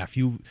my behalf.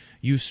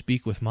 You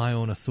speak with my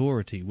own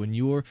authority. When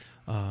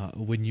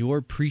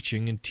your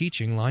preaching and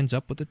teaching lines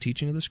up with the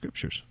teaching of the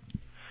Scriptures.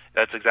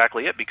 That's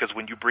exactly it, because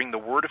when you bring the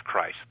Word of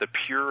Christ, the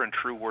pure and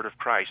true Word of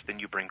Christ, then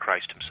you bring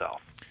Christ Himself.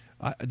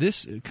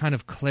 This kind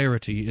of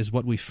clarity is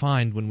what we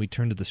find when we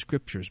turn to the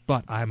Scriptures,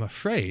 but I'm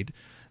afraid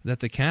that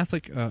the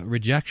Catholic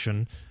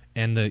rejection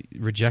and the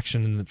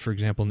rejection, for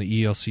example, in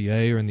the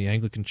ELCA or in the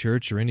Anglican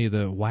Church or any of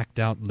the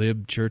whacked-out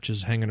lib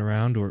churches hanging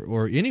around,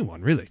 or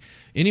anyone, really,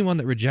 anyone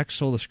that rejects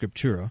sola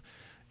scriptura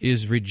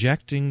is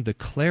rejecting the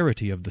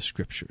clarity of the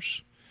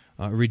Scriptures,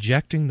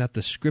 rejecting that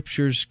the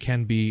Scriptures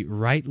can be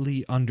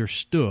rightly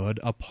understood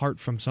apart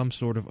from some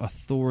sort of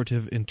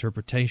authoritative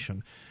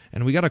interpretation.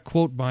 And we got a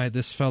quote by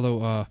this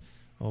fellow,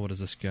 what is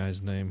this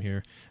guy's name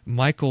here?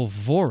 Michael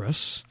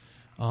Voris,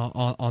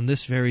 on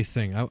this very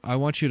thing. I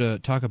want you to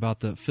talk about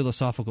the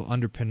philosophical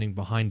underpinning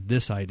behind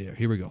this idea.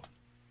 Here we go.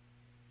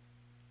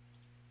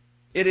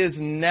 It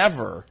is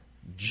never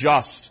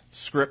just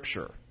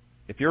Scripture.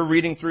 If you're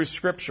reading through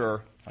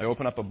Scripture, I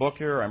open up a book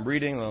here, I'm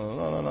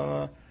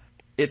reading,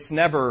 it's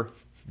never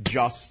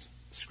just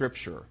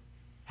Scripture,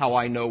 how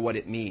I know what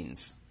it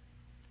means.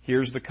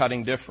 Here's the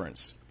cutting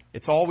difference.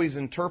 It's always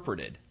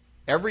interpreted.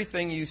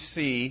 Everything you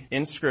see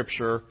in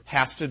Scripture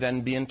has to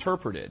then be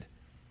interpreted.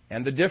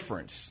 And the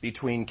difference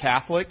between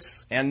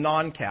Catholics and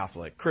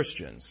non-Catholic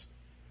Christians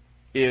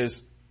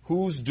is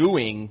who's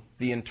doing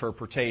the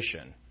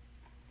interpretation.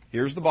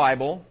 Here's the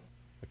Bible,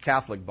 the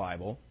Catholic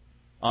Bible.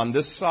 On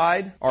this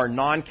side are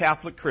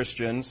non-Catholic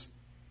Christians,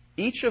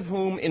 each of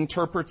whom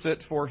interprets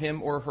it for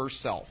him or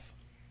herself.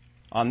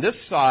 On this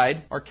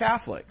side are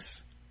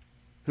Catholics,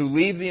 who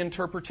leave the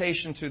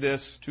interpretation to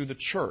this to the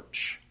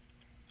church.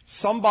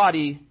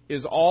 Somebody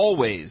is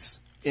always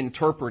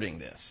interpreting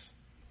this.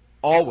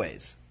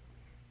 Always.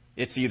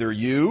 It's either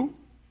you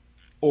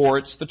or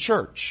it's the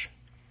church.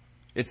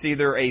 It's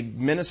either a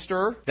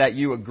minister that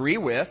you agree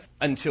with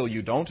until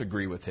you don't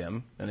agree with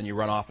him, and then you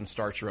run off and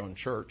start your own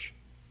church,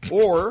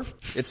 or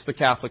it's the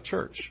Catholic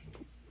Church.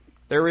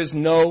 There is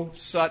no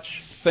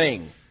such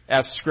thing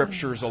as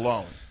Scriptures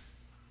alone.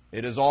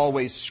 It is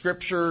always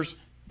Scriptures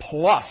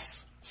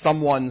plus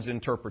someone's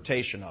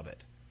interpretation of it.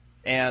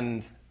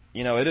 And,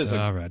 it is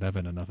all right, I've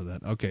had enough of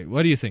that. Okay,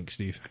 what do you think,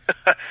 Steve?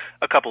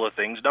 A couple of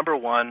things. Number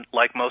one,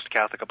 like most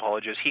Catholic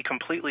apologists, he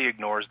completely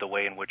ignores the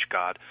way in which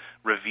God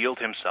revealed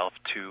himself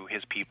to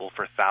his people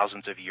for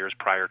thousands of years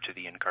prior to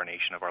the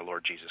incarnation of our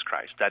Lord Jesus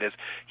Christ. That is,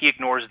 he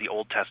ignores the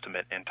Old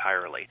Testament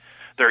entirely.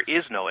 There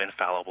is no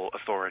infallible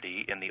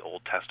authority in the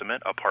Old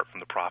Testament apart from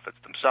the prophets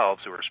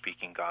themselves who are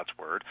speaking God's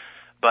word.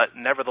 But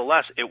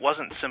nevertheless, it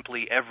wasn't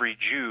simply every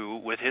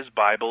Jew with his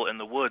Bible in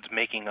the woods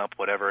making up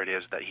whatever it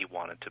is that he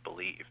wanted to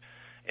believe.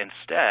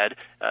 Instead,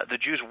 the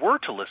Jews were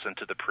to listen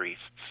to the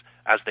priests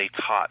as they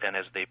taught and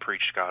as they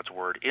preached God's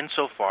word,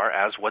 insofar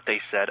as what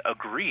they said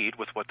agreed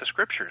with what the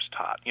Scriptures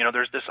taught.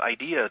 There's this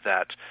idea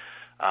that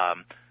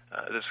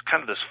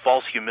this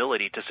false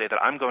humility to say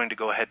that I'm going to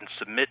go ahead and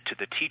submit to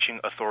the teaching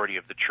authority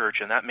of the church,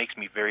 and that makes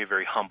me very,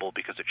 very humble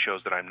because it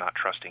shows that I'm not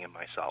trusting in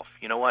myself.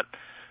 You know what?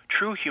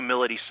 True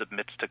humility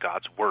submits to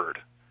God's word.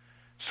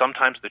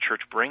 Sometimes the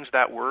church brings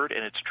that word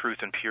in its truth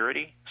and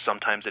purity.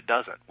 Sometimes it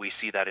doesn't. We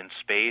see that in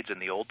spades in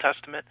the Old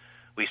Testament.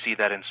 We see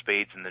that in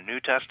spades in the New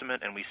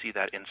Testament. And we see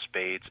that in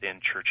spades in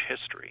church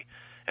history.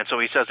 And so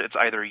he says it's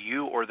either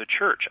you or the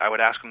church. I would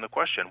ask him the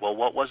question, well,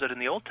 what was it in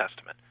the Old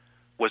Testament?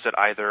 Was it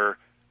either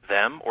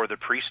them or the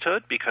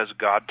priesthood? Because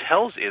God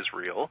tells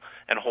Israel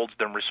and holds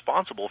them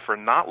responsible for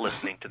not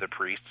listening to the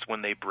priests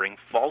when they bring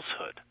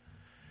falsehood.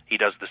 He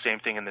does the same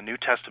thing in the New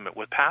Testament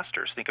with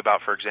pastors. Think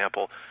about, for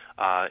example,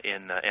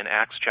 in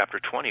Acts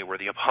chapter 20, where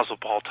the Apostle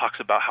Paul talks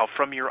about how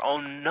from your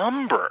own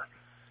number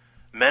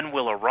men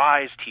will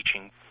arise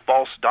teaching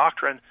false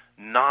doctrine,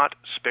 not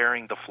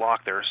sparing the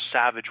flock. They are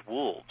savage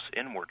wolves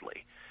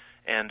inwardly.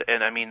 And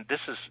I mean, this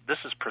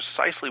is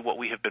precisely what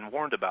we have been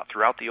warned about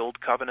throughout the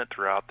Old Covenant,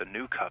 throughout the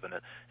New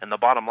Covenant. And the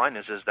bottom line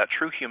is that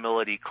true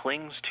humility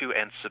clings to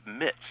and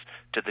submits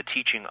to the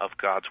teaching of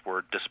God's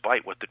Word,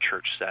 despite what the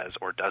church says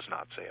or does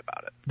not say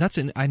about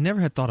it. I never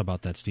had thought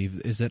about that,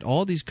 Steve, is that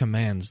all these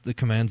commands, the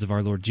commands of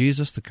our Lord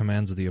Jesus, the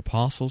commands of the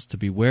apostles, to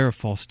beware of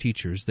false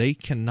teachers, they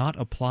cannot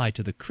apply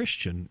to the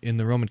Christian in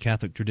the Roman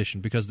Catholic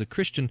tradition, because the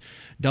Christian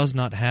does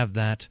not have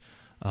that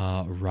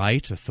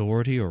right,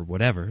 authority, or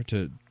whatever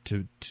to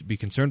be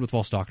concerned with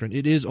false doctrine.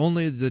 It is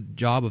only the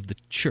job of the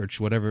church,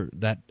 whatever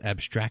that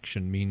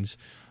abstraction means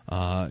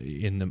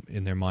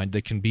in their mind,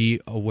 that can be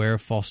aware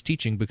of false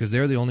teaching, because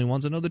they're the only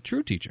ones that know the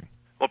true teaching.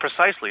 Well,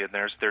 precisely, and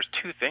there's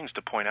two things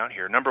to point out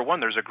here. Number one,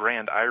 there's a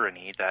grand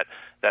irony that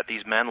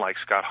these men like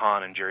Scott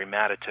Hahn and Jerry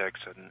Matitix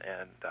and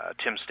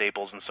Tim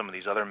Staples and some of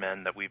these other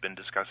men that we've been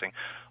discussing,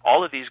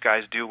 all of these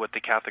guys do what the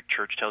Catholic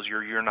Church tells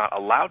you you're not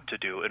allowed to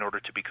do in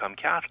order to become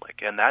Catholic,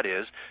 and that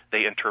is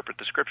they interpret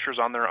the Scriptures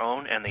on their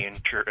own, and they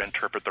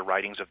interpret the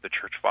writings of the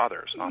Church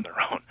Fathers on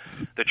their own.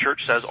 The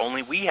Church says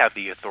only we have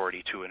the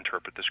authority to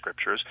interpret the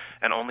Scriptures,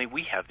 and only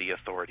we have the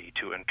authority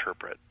to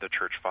interpret the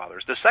Church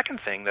Fathers. The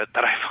second thing that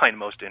I find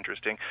most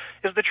interesting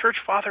is the Church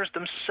Fathers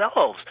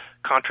themselves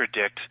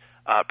contradict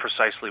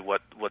precisely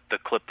what the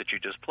clip that you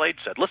just played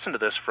said. Listen to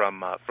this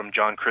from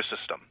John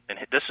Chrysostom, and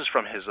this is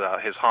from his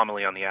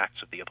homily on the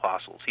Acts of the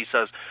Apostles. He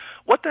says,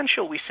 "What then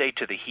shall we say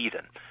to the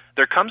heathen?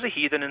 There comes a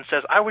heathen and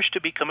says, I wish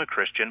to become a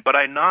Christian, but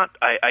I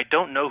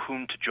don't know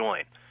whom to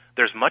join.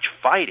 There's much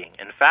fighting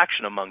and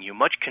faction among you,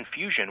 much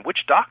confusion.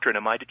 Which doctrine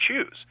am I to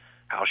choose?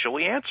 How shall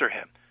we answer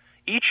him?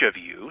 Each of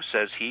you,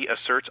 says he,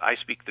 asserts I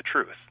speak the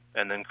truth."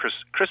 And then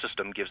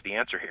Chrysostom gives the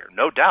answer here.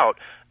 "No doubt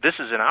this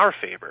is in our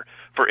favor,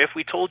 for if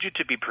we told you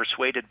to be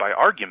persuaded by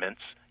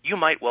arguments, you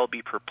might well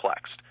be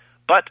perplexed.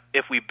 But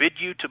if we bid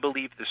you to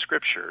believe the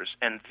Scriptures,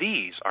 and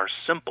these are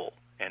simple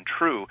and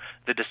true,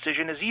 the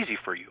decision is easy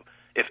for you.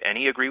 If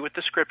any agree with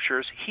the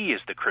Scriptures, he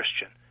is the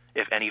Christian.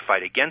 If any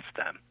fight against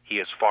them, he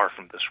is far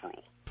from this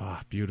rule."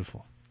 Ah,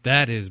 beautiful.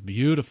 That is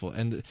beautiful.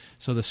 And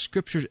so the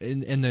Scriptures,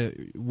 and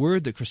the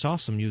word that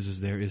Chrysostom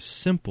uses there is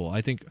simple. I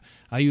think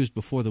I used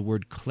before the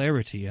word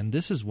clarity, and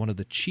this is one of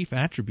the chief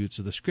attributes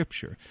of the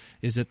Scripture,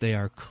 is that they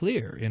are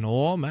clear in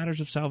all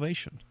matters of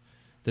salvation.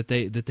 that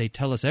they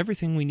tell us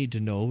everything we need to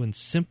know in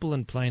simple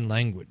and plain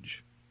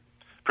language.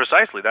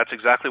 Precisely. That's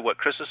exactly what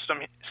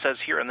Chrysostom says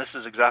here, and this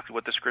is exactly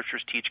what the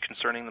Scriptures teach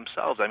concerning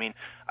themselves. I mean,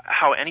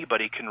 how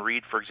anybody can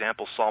read, for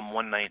example, Psalm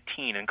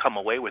 119 and come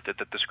away with it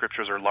that the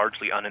Scriptures are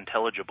largely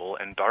unintelligible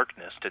and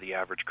darkness to the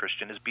average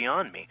Christian is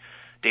beyond me.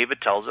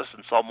 David tells us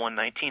in Psalm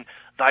 119,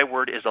 "Thy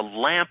word is a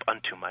lamp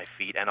unto my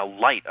feet and a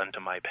light unto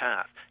my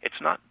path." It's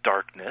not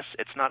darkness,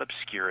 it's not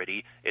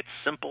obscurity, it's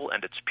simple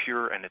and it's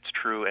pure and it's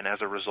true, and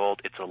as a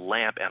result, it's a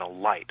lamp and a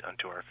light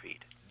unto our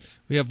feet.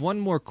 We have one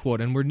more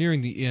quote, and we're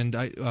nearing the end.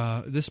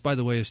 This, by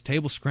the way, is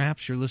Table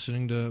Scraps. You're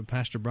listening to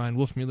Pastor Brian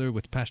Wolfmueller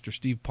with Pastor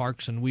Steve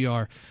Parks, and we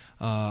are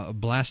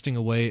blasting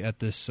away at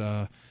this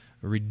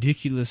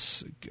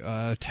ridiculous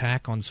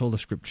attack on Sola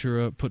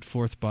Scriptura put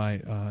forth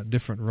by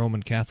different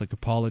Roman Catholic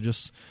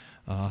apologists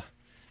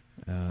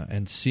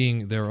and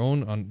seeing their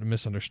own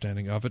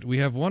misunderstanding of it. We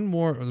have one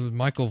more,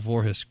 Michael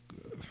Voorhees,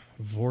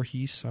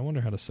 I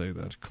wonder how to say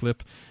that,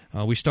 clip.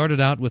 We started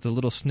out with a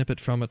little snippet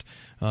from it.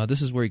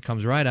 This is where he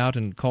comes right out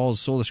and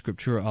calls Sola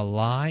Scriptura a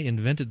lie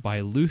invented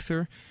by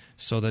Luther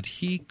so that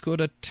he could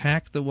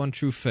attack the one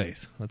true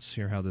faith. Let's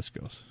hear how this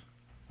goes.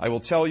 I will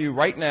tell you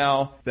right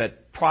now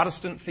that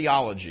Protestant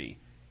theology,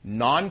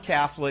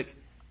 non-Catholic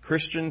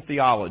Christian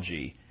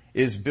theology,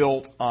 is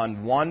built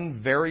on one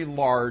very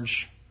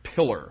large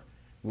pillar,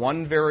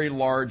 one very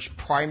large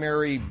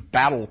primary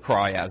battle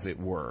cry, as it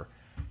were,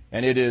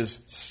 and it is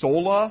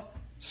Sola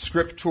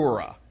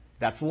Scriptura.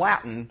 That's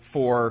Latin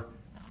for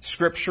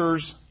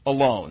Scriptures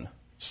alone.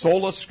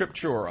 Sola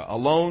Scriptura,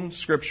 alone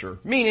Scripture,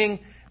 meaning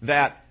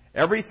that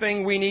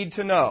everything we need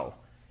to know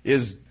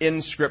is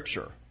in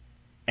Scripture,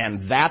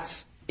 and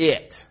that's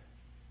it.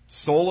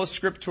 Sola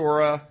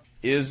Scriptura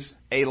is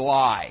a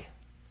lie.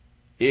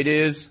 It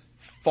is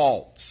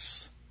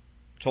false.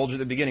 I told you at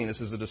the beginning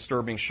this is a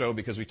disturbing show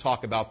because we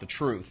talk about the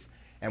truth.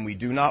 And we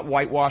do not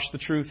whitewash the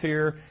truth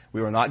here.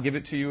 We will not give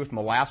it to you with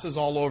molasses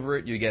all over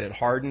it. You get it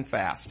hard and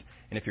fast.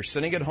 And if you're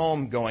sitting at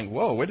home going,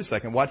 whoa, wait a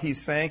second, what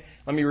he's saying,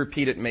 let me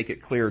repeat it and make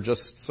it clear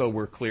just so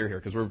we're clear here,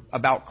 because we're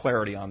about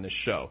clarity on this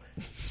show.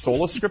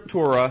 Sola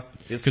Scriptura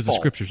is false. Because the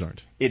Scriptures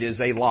aren't. It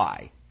is a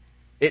lie.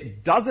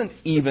 It doesn't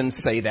even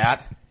say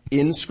that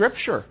in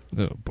Scripture.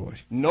 Oh, boy.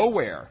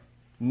 Nowhere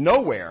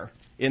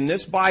in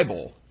this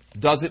Bible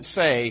does it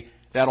say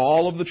that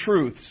all of the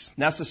truths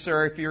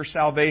necessary for your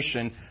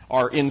salvation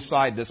are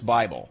inside this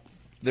Bible.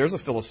 There's a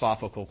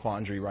philosophical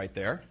quandary right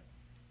there.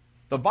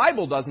 The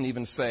Bible doesn't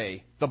even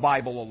say the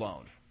Bible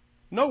alone.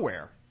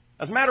 Nowhere.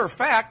 As a matter of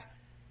fact,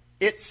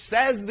 it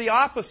says the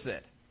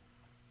opposite.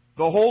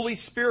 The Holy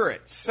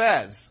Spirit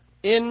says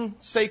in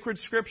sacred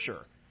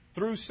Scripture,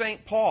 through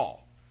St.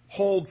 Paul,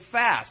 hold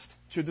fast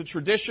to the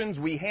traditions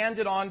we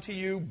handed on to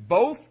you,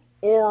 both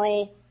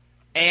oral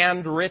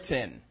and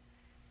written.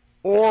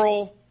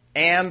 Oral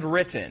and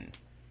written.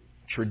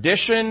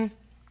 Tradition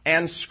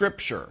and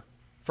Scripture.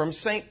 From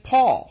St.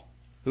 Paul,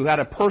 who had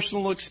a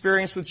personal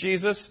experience with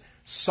Jesus,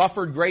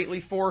 suffered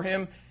greatly for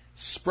him,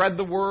 spread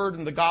the word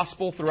and the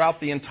gospel throughout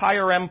the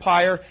entire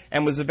empire,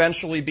 and was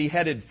eventually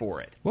beheaded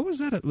for it. What was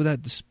that with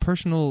that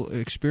personal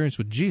experience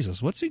with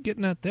Jesus? What's he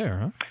getting at there,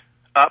 huh?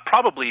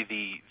 Probably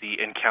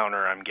the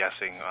encounter, I'm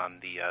guessing, on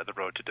the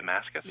road to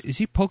Damascus. Is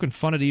he poking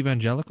fun at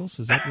evangelicals?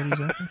 Is that what he's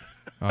after?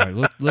 All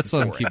right, let's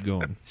let him keep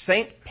going.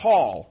 St.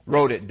 Paul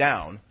wrote it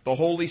down. The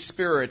Holy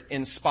Spirit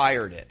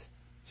inspired it.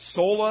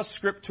 Sola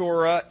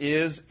Scriptura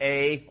is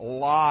a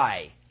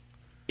lie.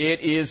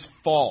 It is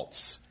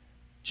false.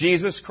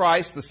 Jesus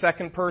Christ, the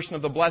second person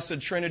of the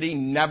Blessed Trinity,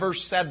 never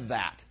said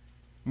that.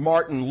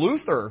 Martin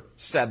Luther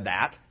said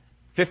that.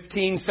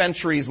 15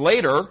 centuries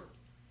later,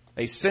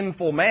 a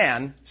sinful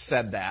man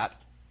said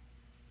that.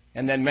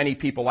 And then many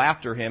people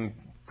after him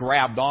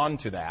grabbed on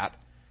to that.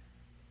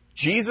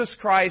 Jesus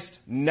Christ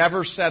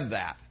never said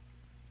that.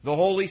 The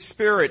Holy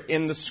Spirit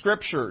in the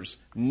Scriptures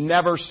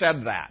never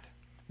said that.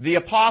 The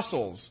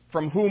apostles,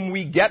 from whom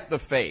we get the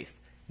faith,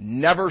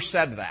 never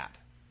said that.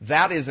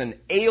 That is an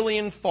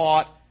alien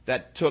thought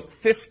that took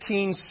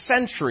 15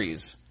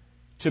 centuries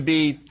to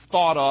be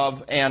thought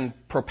of and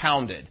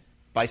propounded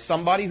by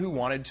somebody who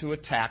wanted to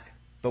attack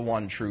the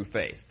one true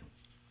faith.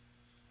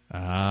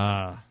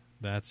 Ah,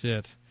 that's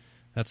it.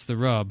 That's the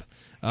rub.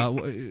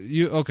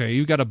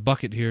 You got a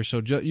bucket here,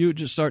 so you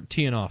just start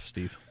teeing off,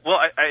 Steve. Well,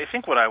 I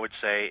think what I would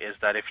say is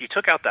that if you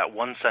took out that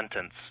one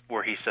sentence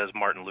where he says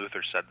Martin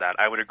Luther said that,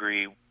 I would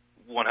agree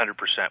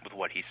 100% with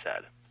what he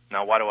said.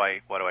 Now, why do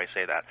I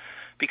say that?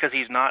 Because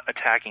he's not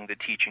attacking the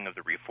teaching of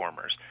the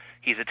Reformers.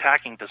 He's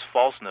attacking this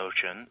false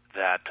notion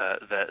that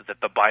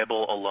the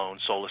Bible alone,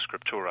 sola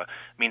scriptura,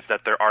 means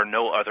that there are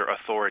no other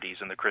authorities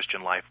in the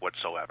Christian life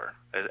whatsoever.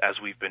 As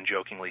we've been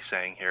jokingly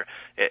saying here,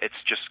 it's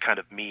just kind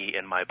of me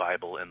and my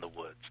Bible in the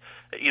woods.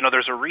 You know,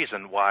 there's a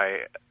reason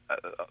why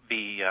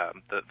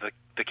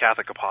the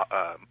Catholic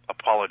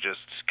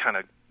apologists kind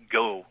of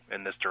go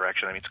in this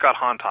direction. I mean, Scott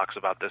Hahn talks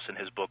about this in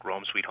his book,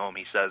 Rome Sweet Home.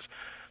 He says,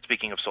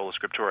 speaking of sola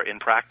scriptura, in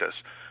practice,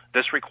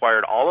 this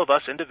required all of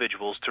us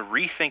individuals to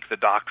rethink the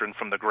doctrine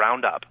from the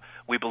ground up.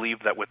 We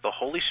believe that with the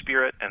Holy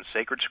Spirit and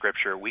sacred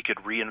Scripture, we could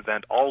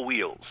reinvent all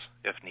wheels,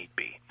 if need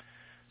be.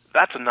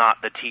 That's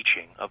not the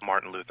teaching of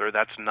Martin Luther.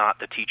 That's not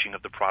the teaching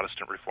of the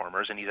Protestant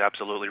reformers, and he's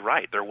absolutely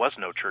right. There was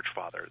no church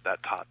father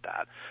that taught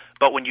that.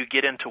 But when you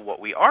get into what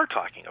we are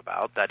talking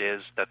about, that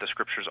is that the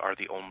Scriptures are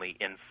the only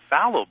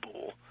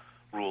infallible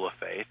rule of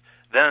faith,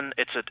 then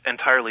it's an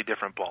entirely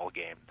different ball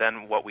game.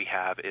 Then what we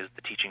have is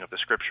the teaching of the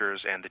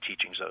Scriptures and the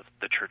teachings of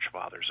the church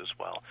fathers as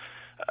well.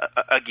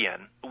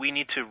 Again, we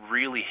need to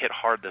really hit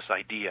hard this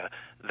idea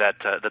that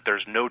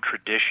there's no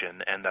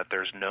tradition and that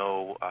there's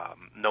no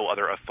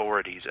other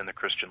authorities in the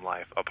Christian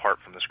life apart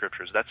from the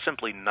Scriptures. That's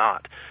simply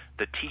not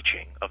the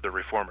teaching of the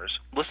Reformers.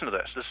 Listen to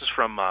this. This is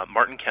from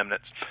Martin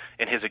Chemnitz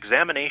in his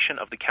examination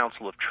of the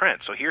Council of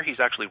Trent. So here he's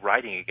actually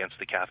writing against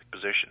the Catholic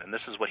position, and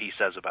this is what he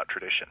says about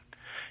tradition.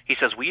 He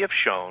says, "We have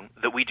shown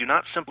that we do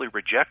not simply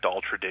reject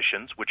all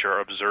traditions which are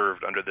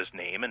observed under this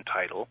name and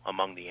title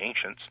among the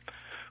ancients.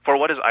 For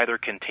what is either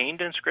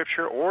contained in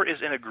Scripture or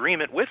is in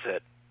agreement with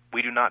it,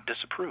 we do not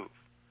disapprove."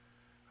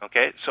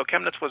 Okay, so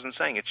Chemnitz wasn't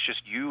saying it's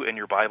just you and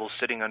your Bible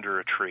sitting under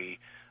a tree,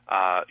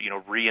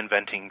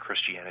 reinventing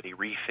Christianity,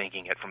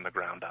 rethinking it from the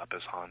ground up,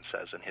 as Hans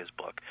says in his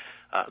book.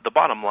 The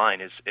bottom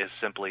line is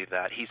simply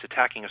that he's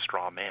attacking a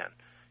straw man.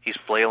 He's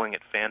flailing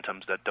at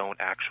phantoms that don't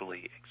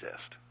actually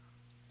exist.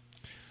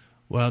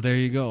 Well, there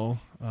you go.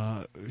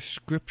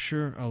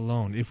 Scripture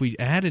alone. If we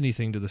add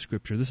anything to the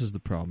Scripture, this is the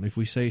problem. If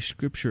we say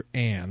Scripture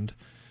and,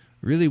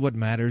 really what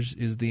matters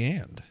is the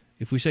and.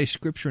 If we say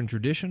Scripture and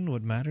tradition,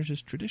 what matters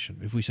is tradition.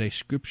 If we say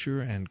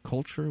Scripture and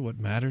culture, what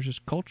matters is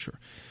culture.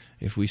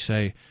 If we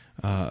say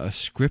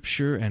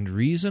Scripture and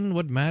reason,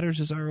 what matters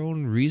is our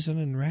own reason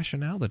and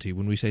rationality.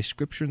 When we say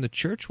Scripture in the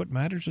church, what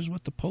matters is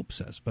what the Pope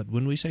says. But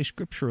when we say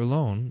Scripture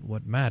alone,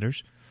 what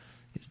matters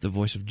is the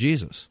voice of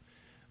Jesus,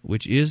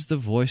 which is the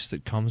voice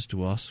that comes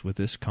to us with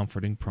this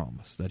comforting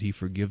promise, that he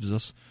forgives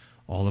us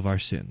all of our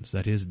sins,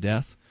 that his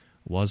death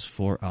was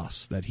for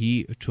us, that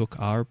he took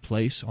our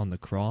place on the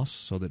cross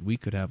so that we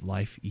could have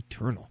life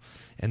eternal.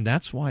 And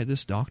that's why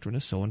this doctrine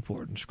is so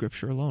important,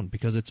 Scripture alone,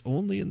 because it's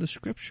only in the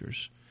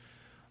Scriptures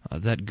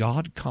that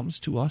God comes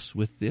to us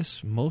with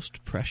this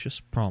most precious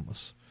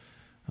promise,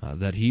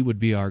 that he would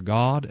be our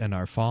God and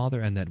our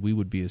Father, and that we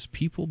would be his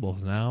people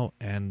both now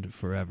and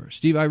forever.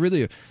 Steve, I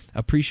really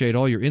appreciate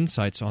all your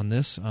insights on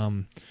this.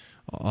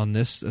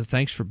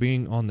 Thanks for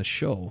being on the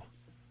show.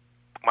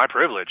 My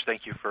privilege.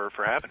 Thank you for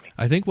having me.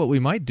 I think what we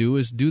might do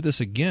is do this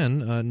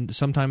again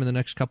sometime in the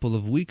next couple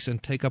of weeks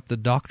and take up the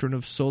doctrine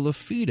of sola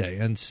fide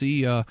and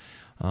see what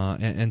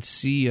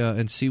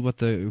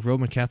the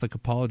Roman Catholic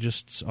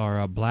apologists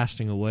are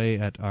blasting away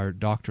at our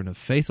doctrine of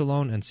faith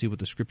alone, and see what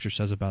the Scripture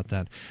says about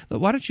that.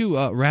 Why don't you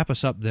wrap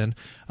us up then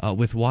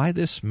with why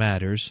this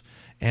matters,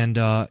 and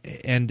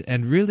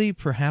really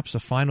perhaps a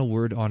final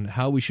word on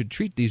how we should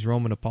treat these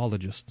Roman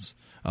apologists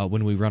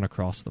when we run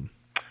across them.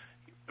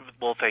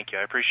 Well, thank you.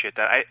 I appreciate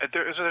that.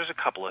 There's a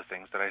couple of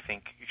things that I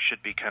think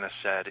should be kind of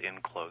said in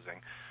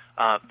closing.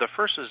 The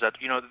first is that,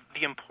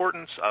 the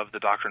importance of the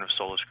doctrine of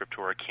sola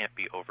scriptura can't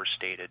be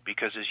overstated,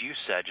 because as you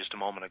said just a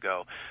moment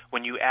ago,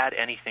 when you add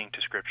anything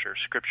to Scripture,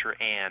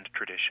 Scripture and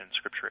tradition,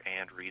 Scripture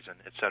and reason,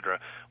 etc.,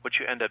 what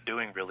you end up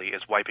doing really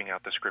is wiping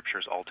out the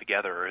Scriptures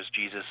altogether, or as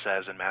Jesus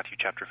says in Matthew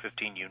chapter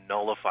 15, you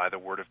nullify the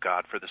Word of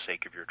God for the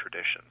sake of your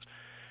traditions.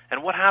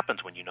 And what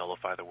happens when you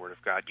nullify the Word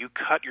of God? You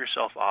cut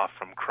yourself off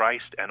from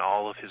Christ and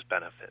all of his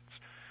benefits.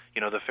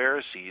 The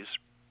Pharisees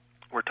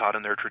were taught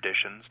in their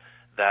traditions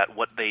that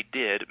what they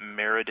did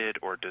merited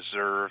or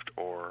deserved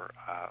or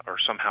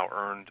somehow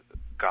earned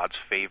God's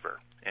favor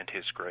and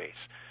his grace.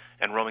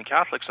 And Roman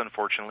Catholics,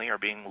 unfortunately, are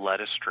being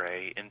led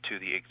astray into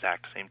the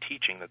exact same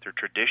teaching, that their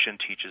tradition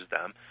teaches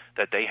them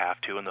that they have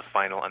to, in the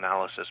final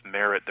analysis,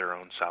 merit their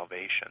own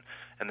salvation.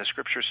 And the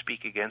Scriptures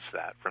speak against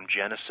that, from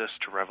Genesis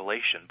to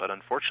Revelation. But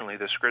unfortunately,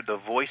 the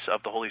voice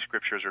of the Holy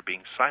Scriptures are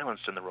being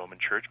silenced in the Roman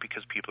Church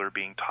because people are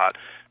being taught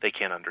they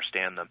can't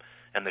understand them.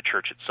 And the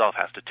Church itself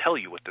has to tell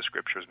you what the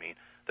Scriptures mean.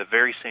 The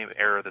very same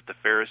error that the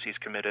Pharisees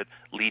committed,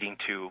 leading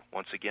to,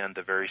 once again,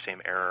 the very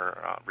same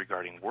error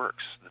regarding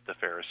works that the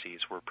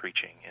Pharisees were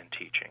preaching and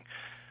teaching.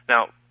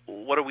 Now,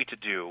 what are we to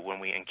do when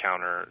we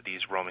encounter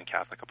these Roman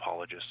Catholic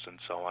apologists and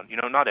so on?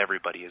 Not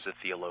everybody is a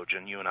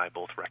theologian. You and I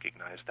both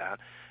recognize that.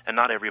 And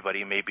not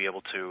everybody may be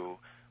able to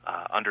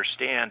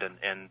understand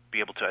and be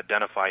able to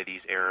identify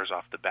these errors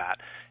off the bat.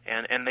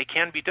 And they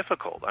can be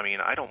difficult. I mean,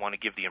 I don't want to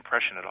give the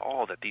impression at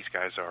all that these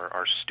guys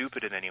are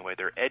stupid in any way.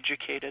 They're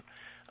educated.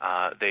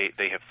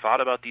 They have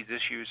thought about these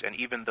issues, and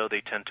even though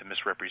they tend to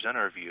misrepresent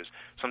our views,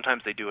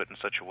 sometimes they do it in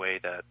such a way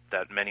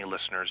that many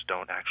listeners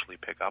don't actually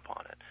pick up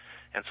on it.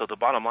 And so the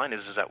bottom line is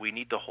that we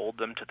need to hold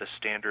them to the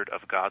standard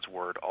of God's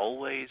Word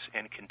always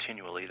and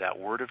continually, that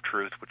Word of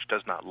truth which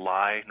does not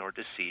lie nor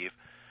deceive,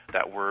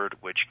 that Word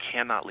which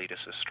cannot lead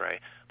us astray,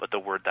 but the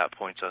Word that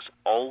points us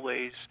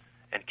always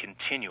and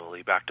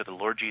continually back to the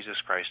Lord Jesus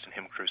Christ and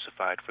him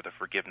crucified for the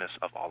forgiveness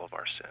of all of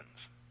our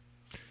sins.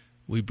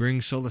 We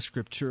bring sola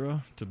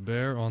scriptura to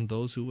bear on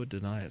those who would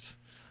deny it.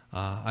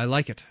 I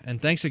like it.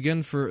 And thanks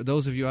again for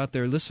those of you out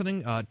there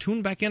listening.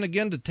 Tune back in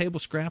again to Table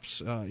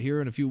Scraps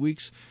here in a few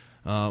weeks.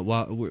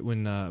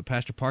 when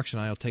Pastor Parks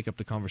and I will take up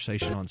the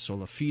conversation on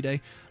Sola Fide.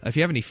 If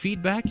you have any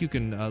feedback, you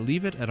can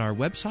leave it at our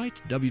website,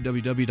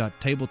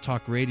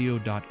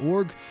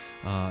 www.tabletalkradio.org.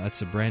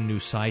 That's a brand new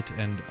site,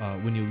 and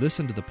when you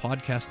listen to the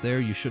podcast there,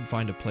 you should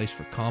find a place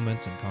for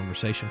comments and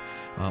conversation.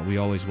 We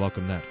always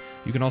welcome that.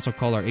 You can also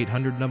call our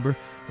 800 number,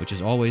 which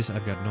is always,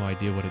 I've got no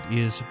idea what it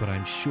is, but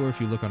I'm sure if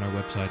you look on our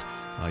website,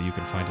 you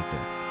can find it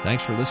there.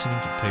 Thanks for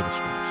listening to Table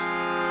Scraps.